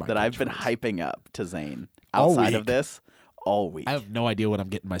It's my that I've been catchphrase. hyping up to Zane All outside of week. this all week. I have no idea what I'm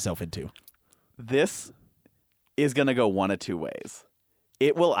getting myself into. This is going to go one of two ways.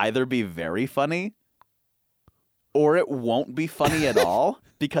 It will either be very funny or it won't be funny at all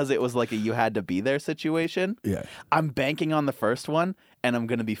because it was like a you had to be there situation. Yeah. I'm banking on the first one, and I'm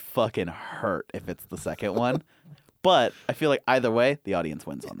going to be fucking hurt if it's the second one. But I feel like either way, the audience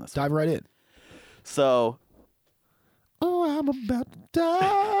wins on this one. Dive right in. So, Oh, I'm about to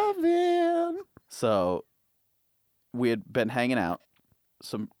dive in. so we had been hanging out.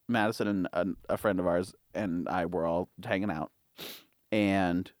 So Madison and a friend of ours and I were all hanging out.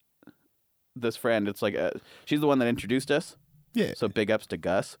 And this friend, it's like, she's the one that introduced us. Yeah. So big ups to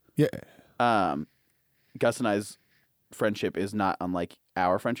Gus. Yeah. Gus and I's friendship is not unlike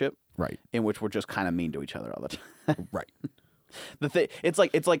our friendship, Right. in which we're just kind of mean to each other all the time. Right. The thing, it's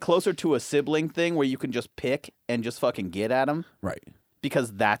like closer to a sibling thing where you can just pick and just fucking get at them Right.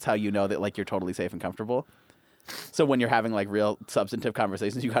 because that's how you know that like you're totally safe and comfortable. So when you're having like real substantive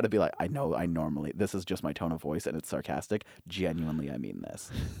conversations, you got to be like, I know I normally, this is just my tone of voice and it's sarcastic. Genuinely, I mean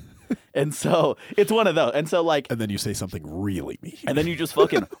this. And so it's one of those. And so like, And then you say something really mean. and then you just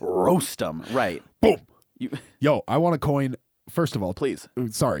fucking roast them. Right. Boom. You, Yo, I want to coin, first of all, please.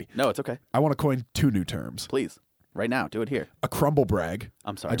 sorry. No, it's okay. I want to coin 2 new terms. Please. Right now. Do it here. A crumble brag.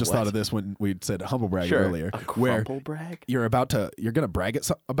 I'm sorry. I just what? thought of this when we said humble brag Sure. earlier. A where crumble brag? you're gonna brag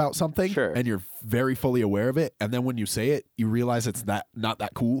about something, Sure. and you're very fully aware of it, and then when you say it, you realize it's not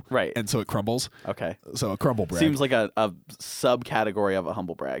that cool, Right. And so it crumbles. Okay. So a crumble brag Seems like a subcategory of a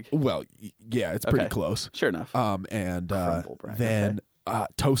humble brag. well, yeah, it's pretty Okay. close. Sure enough. And Crumble brag, then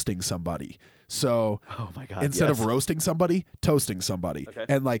toasting somebody. So Oh my God. instead yes. of roasting somebody, toasting somebody, Okay.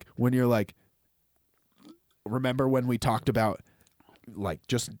 and like when you're like, remember when we talked about like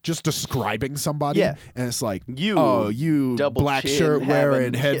just describing somebody, Yeah. and it's like You double black chin shirt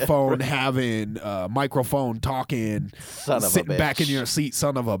wearing, having- headphone having, microphone talking, Son of a sitting back in bitch. your seat,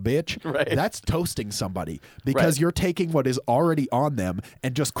 son of a bitch. Right. That's toasting somebody because Right. you're taking what is already on them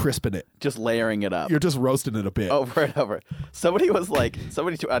and just crisping it. just layering it up. You're just roasting it a bit. Over and over. Somebody was like,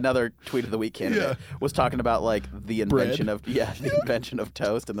 another tweet of the week candidate was talking about like the invention Bread. of the invention of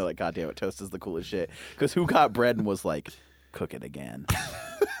toast, and they're like, God damn it, toast is the coolest shit. Because who got bread and was like, cook it again.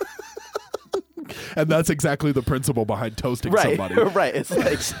 And that's exactly the principle behind toasting Right, somebody. right. It's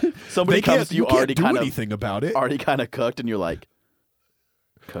like somebody They comes can't, to you you can't already do kind of anything about it. already kind of cooked, and you're like,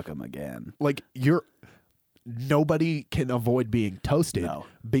 cook them again. Like you're nobody can avoid being toasted No.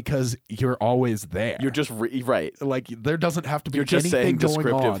 because you're always there. You're just right. like there doesn't have to be You're just saying anything going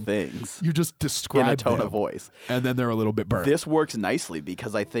descriptive on. things You just describe in a tone them, of voice. and then they're a little bit burnt. This works nicely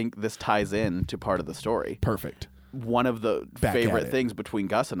because I think this ties in to part of the story. Perfect. One of the Back at favorite it. things between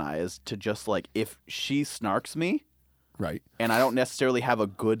Gus and I is to just like, if she snarks me Right. and I don't necessarily have a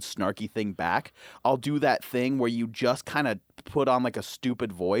good snarky thing back, I'll do that thing where you just kind of put on like a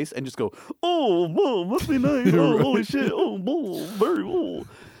stupid voice and just go, "Oh, mom, must be nice. Oh, holy shit. Oh, very cool."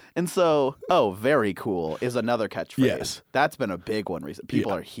 And so, "Oh, very cool" is another catchphrase. Yes. That's been a big one recently.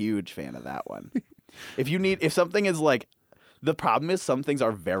 People are a huge fan of that one. If something is like, the problem is some things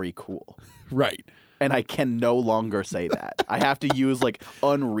are very cool. Right. And I can no longer say that. I have to use like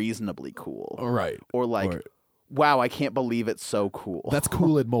unreasonably cool. Right. Or like, Or- wow, I can't believe it's so cool. That's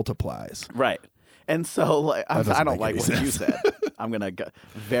cool. It multiplies. Right. And so like, That doesn't I don't make like any what you sense. said. I'm going to go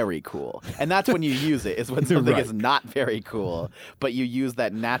very cool. And that's when you use it, is when something Right. is not very cool, but you use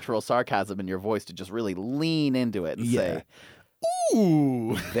that natural sarcasm in your voice to just really lean into it and say,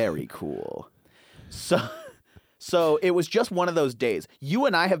 Ooh. very cool. So it was just one of those days. You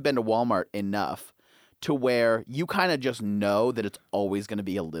and I have been to Walmart enough to where you kind of just know that it's always going to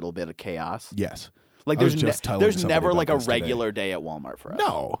be a little bit of chaos. Yes. Like I was there's just telling there's somebody never about like a this today. regular day at Walmart for us.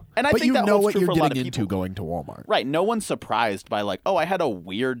 No. And I but think you that know holds what true you're for a lot getting of into people. going to Walmart. Right. No one's surprised by like, oh, I had a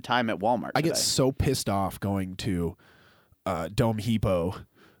weird time at Walmart I get today. so pissed off going to Dome Depot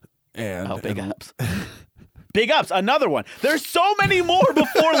and Oh, big ups. Big ups. Another one. There's so many more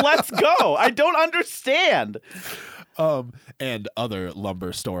before Let's Go. I don't understand. and other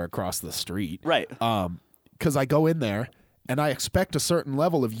lumber store across the street. Right. Because I go in there and I expect a certain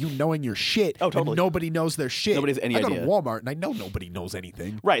level of you knowing your shit. Oh, totally. And nobody knows their shit. Nobody has any I go idea. to Walmart and I know nobody knows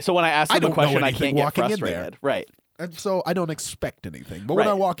anything. Right. So when I ask I you the don't know question, I anything can't get walking in there. frustrated. Right. And so I don't expect anything. But when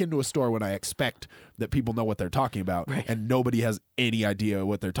Right. I walk into a store when I expect that people know what they're talking about and nobody has any idea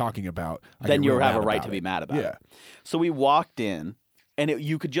what they're talking about, I Then get you real have a mad right about to be it. mad about Yeah. it. So we walked in, and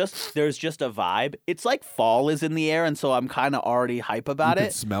there's just a vibe. It's like fall is in the air, and so I'm kind of already hype about You it.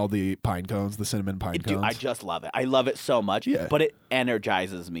 could smell the pine cones, the cinnamon pine Dude, cones. I just love it. I love it so much. Yeah. But it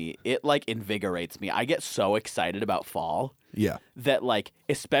energizes me. It like invigorates me. I get so excited about fall yeah. that like,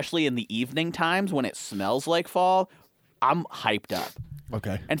 especially in the evening times when it smells like fall, I'm hyped up.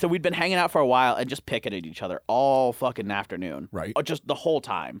 Okay. And so we'd been hanging out for a while and just picking at each other all fucking afternoon. Right. Just the whole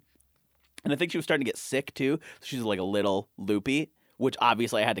time. And I think she was starting to get sick too. So she's like a little loopy, which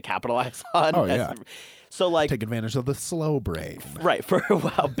obviously I had to capitalize on. Oh, yeah. So like, Take advantage of the slow brain. right, for a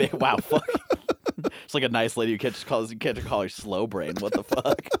while, fuck. It's like a nice lady you can't just call her slow brain. What the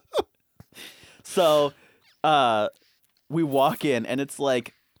fuck? So we walk in and it's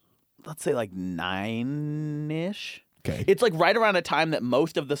like, let's say like 9-ish. Okay. It's like right around a time that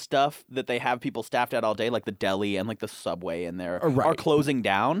most of the stuff that they have people staffed at all day, like the deli and like the Subway in there, Right. are closing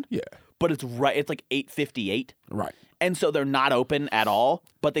down. Yeah. But it's like 8:58. Right. And so they're not open at all,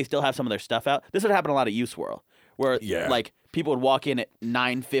 but they still have some of their stuff out. This would happen a lot at U-Swirl, where Yeah. like people would walk in at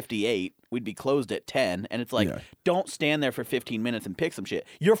 9:58, we'd be closed at 10, and it's like, Yeah. don't stand there for 15 minutes and pick some shit.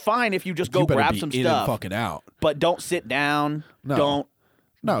 You're fine if you just go You better grab be some in stuff, and fucking out. but don't sit down. No. Don't.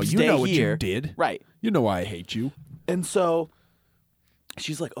 No, you Stay know what here. you did. Right. You know why I hate you. And so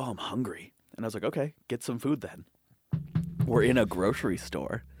she's like, "Oh, I'm hungry." And I was like, "Okay, get some food then." We're in a grocery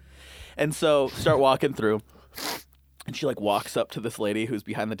store. And so start walking through. And she like walks up to this lady who's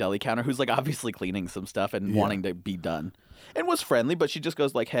behind the deli counter who's like obviously cleaning some stuff and wanting to be done. And was friendly, but she just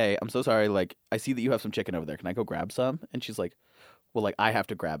goes like, "Hey, I'm so sorry. Like, I see that you have some chicken over there. Can I go grab some?" And she's like, "Well, like I have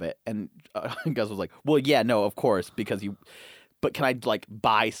to grab it." And Gus was like, "Well, yeah, no, of course, because you but can I like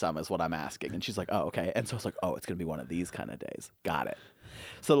buy some is what I'm asking." And she's like, "Oh, okay." And so it's like, "Oh, it's going to be one of these kind of days." Got it.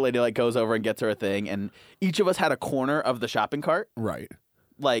 So the lady like goes over and gets her a thing, and each of us had a corner of the shopping cart. Right.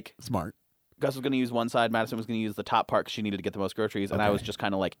 Like Smart. Gus was going to use one side, Madison was going to use the top part because she needed to get the most groceries, and I Okay. was just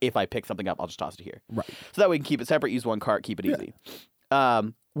kind of like, if I pick something up, I'll just toss it here. Right. So that way we can keep it separate, use one cart, keep it easy.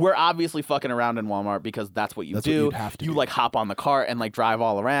 We're obviously fucking around in Walmart because that's what you That's what do. you'd have to you do. like hop on the cart and like drive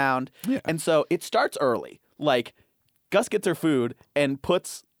all around. Yeah. And so it starts early. Like Gus gets her food and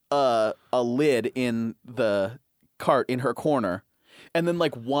puts a lid in the cart in her corner, and then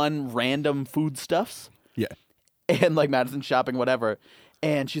like one random foodstuffs. Yeah. And like Madison's shopping, whatever.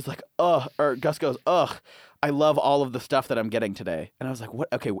 And she's like, "Ugh," or Gus goes, "Ugh, I love all of the stuff that I'm getting today." And I was like, "What?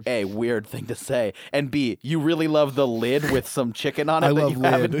 Okay, A, weird thing to say. And B, you really love the lid with some chicken on it I that love you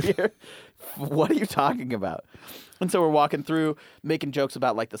have in lid. here? What are you talking about?" And so we're walking through, making jokes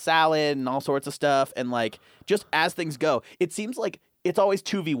about like the salad and all sorts of stuff. And like, just as things go, it seems like it's always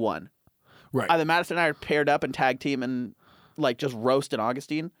 2v1. Right. Either Madison and I are paired up and tag team and like just roast an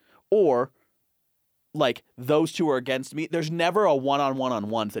Augustine, or like those two are against me. There's never a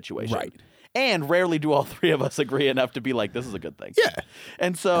one-on-one situation. Right. And rarely do all three of us agree enough to be like, this is a good thing. Yeah.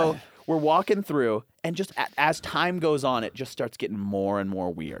 And so we're walking through, and just as time goes on, it just starts getting more and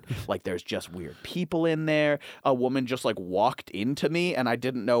more weird. Like, there's just weird people in there. A woman just, like, walked into me, and I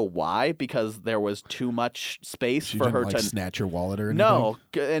didn't know why, because there was too much space She for didn't, her like, to... snatch your wallet or anything? No.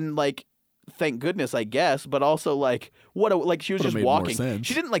 And, like, thank goodness, I guess, but also, like, she was Would've just made more walking. sense.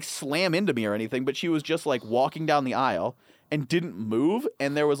 She didn't, like, slam into me or anything, but she was just, like, walking down the aisle and didn't move,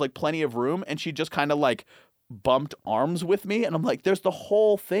 and there was, like, plenty of room, and she just kind of, like, bumped arms with me, and I'm like, there's the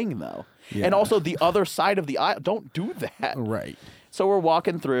whole thing, though. Yeah. And also the other side of the aisle. Don't do that. Right. So we're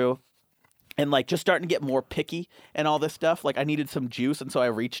walking through and like just starting to get more picky and all this stuff. Like I needed some juice, and so I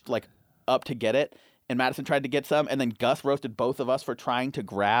reached like up to get it, and Madison tried to get some, and then Gus roasted both of us for trying to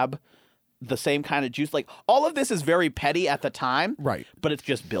grab the same kind of juice. Like all of this is very petty at the time. Right. But it's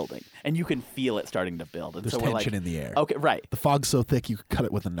just building, and you can feel it starting to build. And There's so we're tension like, in the air. okay, right. The fog's so thick you could cut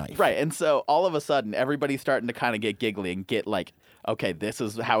it with a knife. Right. And so all of a sudden, everybody's starting to kind of get giggly and get like, okay, this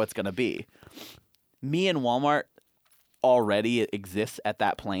is how it's going to be. Me and Walmart already exists at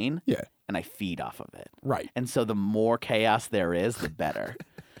that plane. Yeah. And I feed off of it. Right. And so the more chaos there is, the better.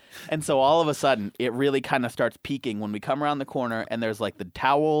 And so all of a sudden, it really kind of starts peaking when we come around the corner, and there's like the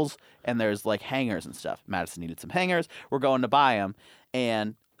towels and there's like hangers and stuff. Madison needed some hangers. We're going to buy them.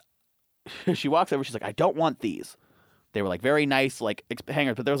 And she walks over. She's like, I don't want these. They were like very nice, like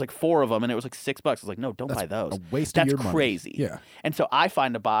hangers, but there was like 4 of them, and it was like $6. I was like, no, don't buy those. A waste That's of your money. crazy. Yeah. And so I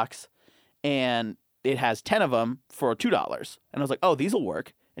find a box, and it has 10 of them for $2. And I was like, oh, these will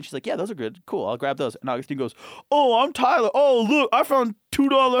work. And she's like, yeah, those are good. Cool, I'll grab those. And Augustine goes, oh, I'm Tyler. Oh, look, I found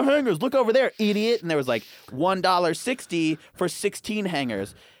 $2 hangers. Look over there, idiot. And there was like $1.60 for 16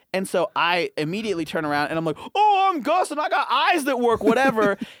 hangers. And so I immediately turn around, and I'm like, oh, I'm Gus, and I got eyes that work,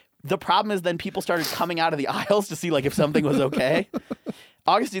 whatever. The problem is then people started coming out of the aisles to see like if something was okay.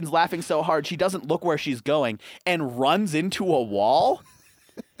 Augustine's laughing so hard, she doesn't look where she's going and runs into a wall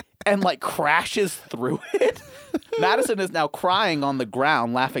and like crashes through it. Madison is now crying on the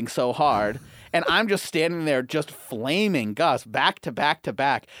ground, laughing so hard. And I'm just standing there just flaming Gus back to back to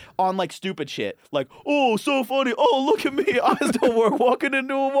back on like stupid shit. Like, oh, so funny. Oh, look at me. Eyes don't work walking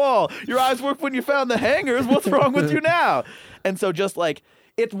into a wall. Your eyes worked when you found the hangers. What's wrong with you now? And so just like,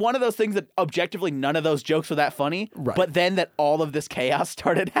 it's one of those things that objectively none of those jokes were that funny. Right. But then that all of this chaos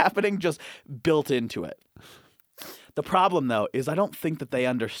started happening just built into it. The problem, though, is I don't think that they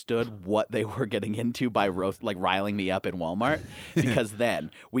understood what they were getting into by riling me up in Walmart. Because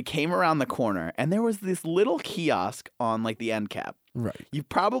then we came around the corner, and there was this little kiosk on like the end cap. Right. You've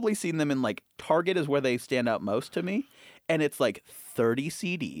probably seen them in like Target is where they stand out most to me. And it's like 30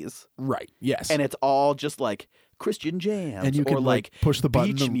 CDs. Right. Yes. And it's all just like Christian jams, and you can or like push the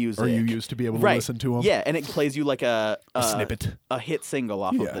button, beach music, or you used to be able to right. listen to them. Yeah, and it plays you like a snippet, a hit single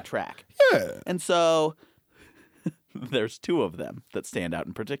off Yeah. of the track. Yeah. And so there's 2 of them that stand out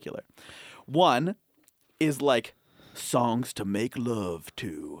in particular. One is like songs to make love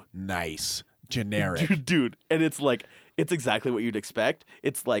to. Nice. Generic. Dude, and it's like it's exactly what you'd expect.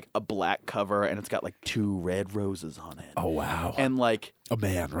 It's like a black cover, and it's got like 2 red roses on it. Oh wow. And like a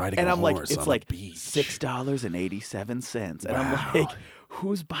man riding and a I'm horse like, it's on like a beach. $6.87, and Wow. I'm like,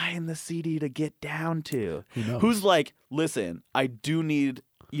 who's buying the CD to get down to? Who knows? Who's like, listen, I do need,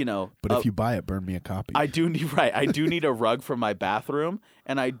 But if you buy it, burn me a copy. I do need a rug for my bathroom,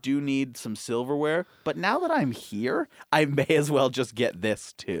 and I do need some silverware. But now that I'm here, I may as well just get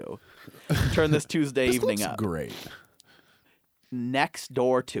this too. Turn this Tuesday This evening looks up. great. Next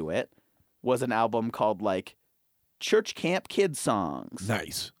door to it was an album called like Church Camp Kid Songs.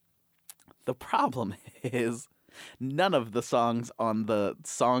 Nice. The problem is none of the songs on the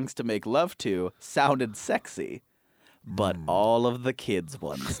Songs to Make Love To sounded sexy, but all of the kids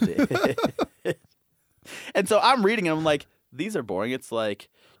ones did. And so I'm reading and I'm like, these are boring. It's like,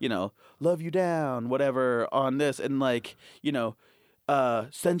 Love You Down, whatever on this, and like,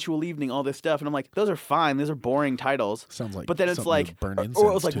 Sensual Evening, all this stuff. And I'm like, those are fine. These are boring titles. Sounds like but then it's something like, to burn or it was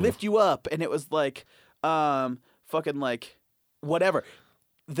incense like to. Lift You Up, and it was like, fucking like, whatever.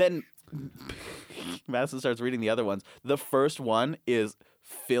 Then Madison starts reading the other ones. The first one is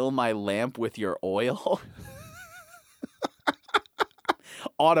Fill My Lamp with Your Oil.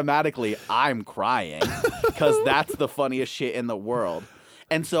 Automatically, I'm crying because that's the funniest shit in the world.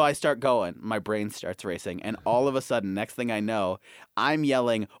 And so I start going. My brain starts racing. And all of a sudden, next thing I know, I'm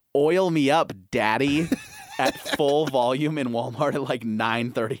yelling, "Oil me up, daddy," at full volume in Walmart at like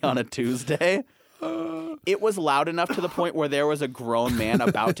 9:30 on a Tuesday. It was loud enough to the point where there was a grown man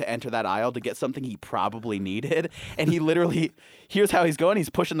about to enter that aisle to get something he probably needed. And he literally, here's how he's going. He's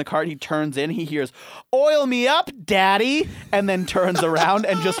pushing the cart. He turns in. He hears, "Oil me up, daddy." And then turns around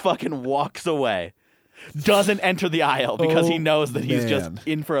and just fucking walks away. Doesn't enter the aisle because he knows that he's just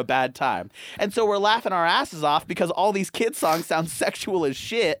in for a bad time. And so we're laughing our asses off because all these kids songs sound sexual as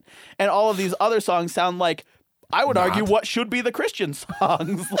shit. And all of these other songs sound like, I would argue, what should be the Christian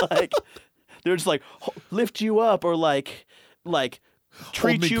songs. Like, they're just like, lift you up, or like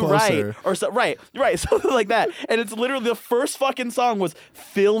treat you right, or so, right, something like that. And it's literally the first fucking song was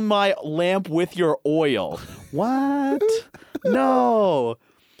 "Fill my lamp with your oil." What? No.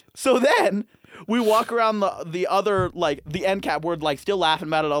 So then we walk around the other, like, the end cap. We're like still laughing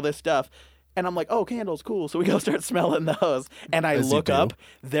about it, all this stuff. And I'm like, oh, candles, cool. So we go start smelling those. And I look up,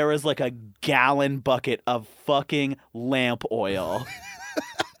 there is like a gallon bucket of fucking lamp oil.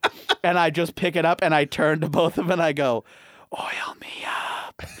 And I just pick it up and I turn to both of them and I go, "Oil me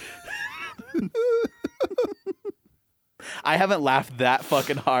up." I haven't laughed that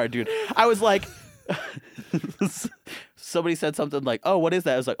fucking hard, dude. I was like, somebody said something like, "Oh, what is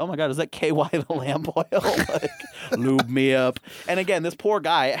that?" I was like, "Oh my God, is that KY the lamp oil?" Like, lube me up. And again, this poor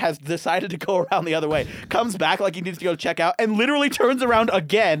guy has decided to go around the other way, comes back like he needs to go check out, and literally turns around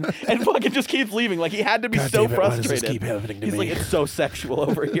again and fucking just keeps leaving. Like, he had to be so frustrated. Why does this keep happening to me? He's like, it's so sexual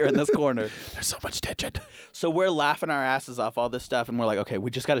over here in this corner. There's so much tension. So we're laughing our asses off, all this stuff, and we're like, okay,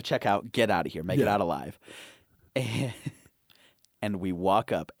 we just got to check out, get out of here, make it out alive. And we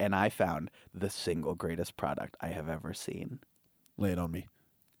walk up, and I found the single greatest product I have ever seen. Lay it on me.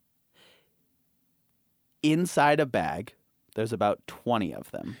 Inside a bag, there's about 20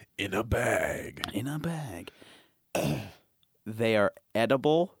 of them. In a bag. In a bag. They are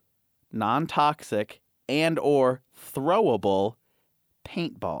edible, non-toxic, and or throwable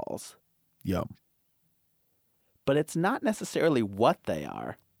paintballs. Yum. But it's not necessarily what they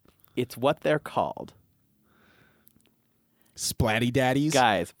are. It's what they're called. Splatty Daddies?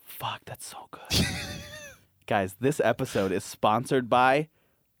 Guys, fuck, that's so good. Guys, this episode is sponsored by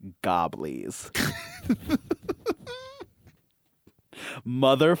Gobblies.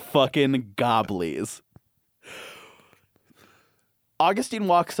 Motherfucking Gobblies. Augustine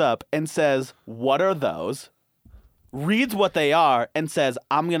walks up and says, "What are those?" Reads what they are and says,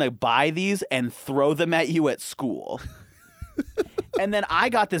 "I'm going to buy these and throw them at you at school." And then I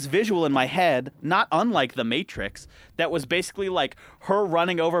got this visual in my head, not unlike The Matrix, that was basically like her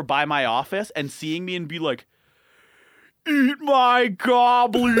running over by my office and seeing me and be like, "Eat my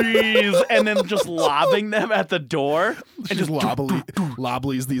gobblies," and then just lobbing them at the door. And just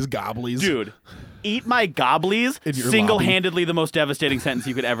lobblies these gobblies. Dude, "Eat my gobblies," single-handedly the most devastating sentence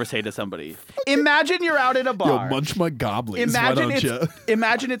you could ever say to somebody. Imagine you're out at a bar. Yo, munch my gobblies, why don't you?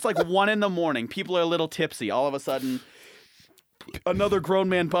 Imagine it's like 1 a.m. People are a little tipsy. All of a sudden, another grown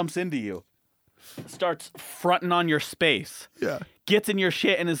man bumps into you, starts fronting on your space, gets in your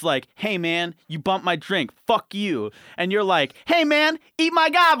shit and is like, "Hey man, you bumped my drink, fuck you." And you're like, "Hey man, eat my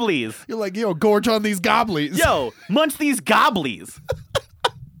gobblies." You're like, "Yo, gorge on these gobblies." Yo, munch these gobblies.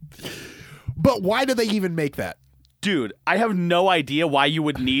 But why do they even make that? Dude, I have no idea why you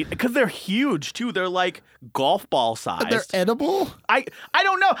would need, because they're huge too. They're like golf ball sized. They're edible? I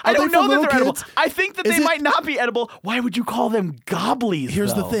don't know. I don't know that they're edible. I think that they might not be edible. Why would you call them gobblies?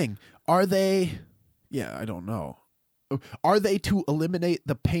 Here's the thing. Are they? Yeah, I don't know. Are they to eliminate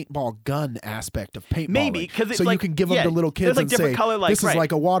the paintball gun aspect of paintballing? Maybe, because so you can give them to little kids and say, "This is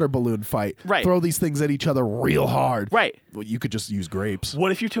like a water balloon fight. Right. Throw these things at each other real hard." Right. Well, you could just use grapes.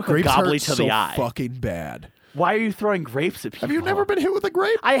 What if you took grapes a gobbly hurt to the eye? Fucking bad. Why are you throwing grapes at people? Have you never been hit with a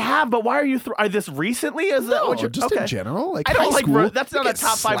grape? I have, but why are you are this recently? Is that what you're just in general? Like, I don't high like school, that's not a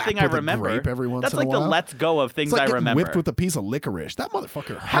top 5 thing I remember. Every once that's in like a while. the let's go of things it's like I remember. Whipped with a piece of licorice. That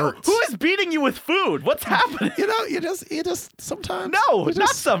motherfucker hurts. Who is beating you with food? What's happening? You just sometimes. No,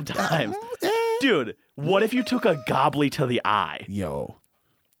 not sometimes. Dude, what if you took a gobbly to the eye? Yo.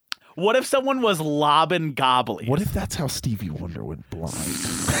 What if someone was lobbing gobblies? What if that's how Stevie Wonder went blind?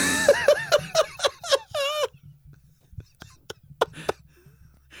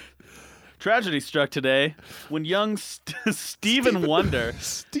 Tragedy struck today when young Stephen Wonder,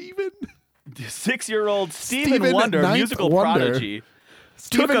 6-year-old Stephen Wonder, musical prodigy,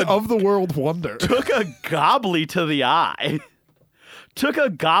 Stephen of the world wonder, took a gobbly to the eye, took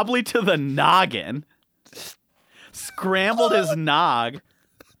a gobbly to the noggin, scrambled his nog.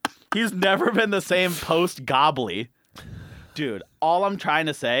 He's never been the same post gobbly. Dude, all I'm trying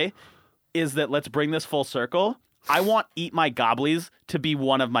to say is that let's bring this full circle. I want "eat my gobblies" to be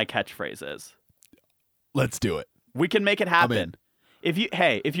one of my catchphrases. Let's do it. We can make it happen.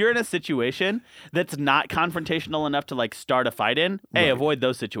 If you're in a situation that's not confrontational enough to like start a fight in, Right. avoid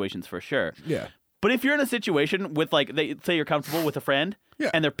those situations for sure. Yeah. But if you're in a situation with like, they say you're comfortable with a friend, Yeah.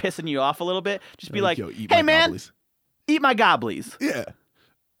 and they're pissing you off a little bit, just be like, Yo, eat "Hey my man, gobblies." eat my gobblies, Yeah.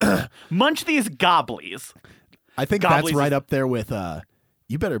 munch these gobblies." I think Gobblies that's right is- up there with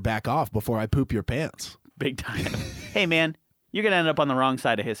you better back off before I poop your pants. Big time. Hey man, you're gonna end up on the wrong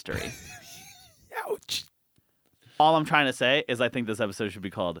side of history. Ouch. All I'm trying to say is I think this episode should be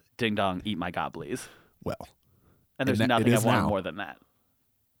called "Ding Dong, Eat My Gobblies," Well, and there's And that- it nothing I is want now. more than that.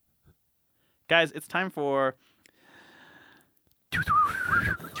 Guys, it's time for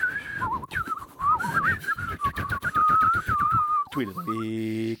tweet of the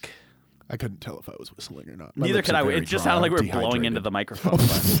week. I couldn't tell if I was whistling or not. My Neither lips could are I. very It just dry. sounded like I'm we were blowing into dehydrated. the microphone.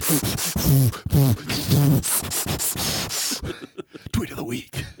 Tweet of the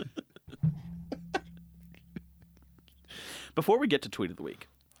week. Before we get to tweet of the week,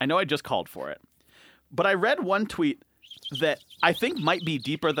 I know I just called for it, but I read one tweet that I think might be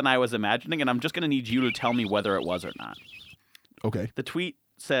deeper than I was imagining, and I'm just going to need you to tell me whether it was or not. Okay. The tweet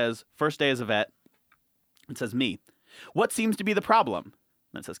says, "First day as a vet." It says, "Me. What seems to be the problem?"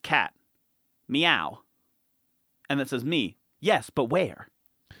 And it says, "Cat. Meow." And it says, "Me. Yes, but where?"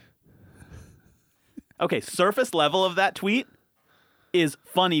 Okay, surface level of that tweet is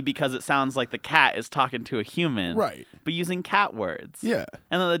funny because it sounds like the cat is talking to a human. Right. But using cat words. Yeah.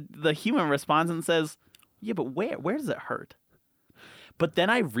 And then the human responds and says, "Yeah, but where? Where does it hurt?" But then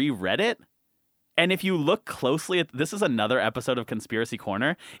I reread it, and if you look closely at this is another episode of Conspiracy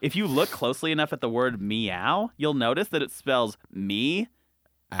Corner. If you look closely enough at the word meow, you'll notice that it spells me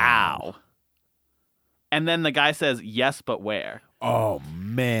ow. And then the guy says, "Yes, but where?" Oh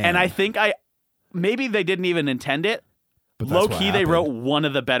man. And I think maybe they didn't even intend it. But that's Low what key, they happened. wrote one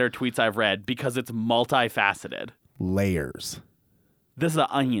of the better tweets I've read because it's multifaceted. layers. This is an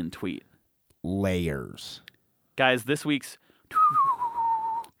onion tweet. Layers. Guys, this week's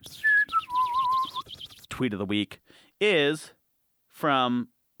tweet of the week is from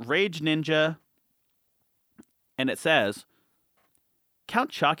Rage Ninja, and it says, "Count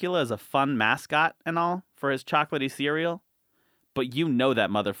Chocula is a fun mascot and all for his chocolatey cereal, but you know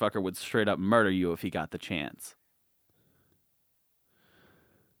that motherfucker would straight up murder you if he got the chance."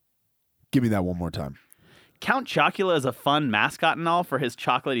 Give me that one more time. Count Chocula is a fun mascot and all for his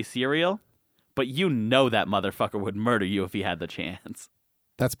chocolatey cereal, but you know that motherfucker would murder you if he had the chance.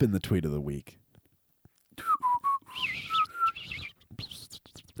 That's been the tweet of the week.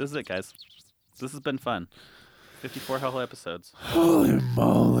 This is it, guys. This has been fun. 54 whole episodes. Holy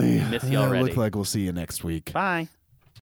moly. Miss you already. Look like we'll see you next week. Bye.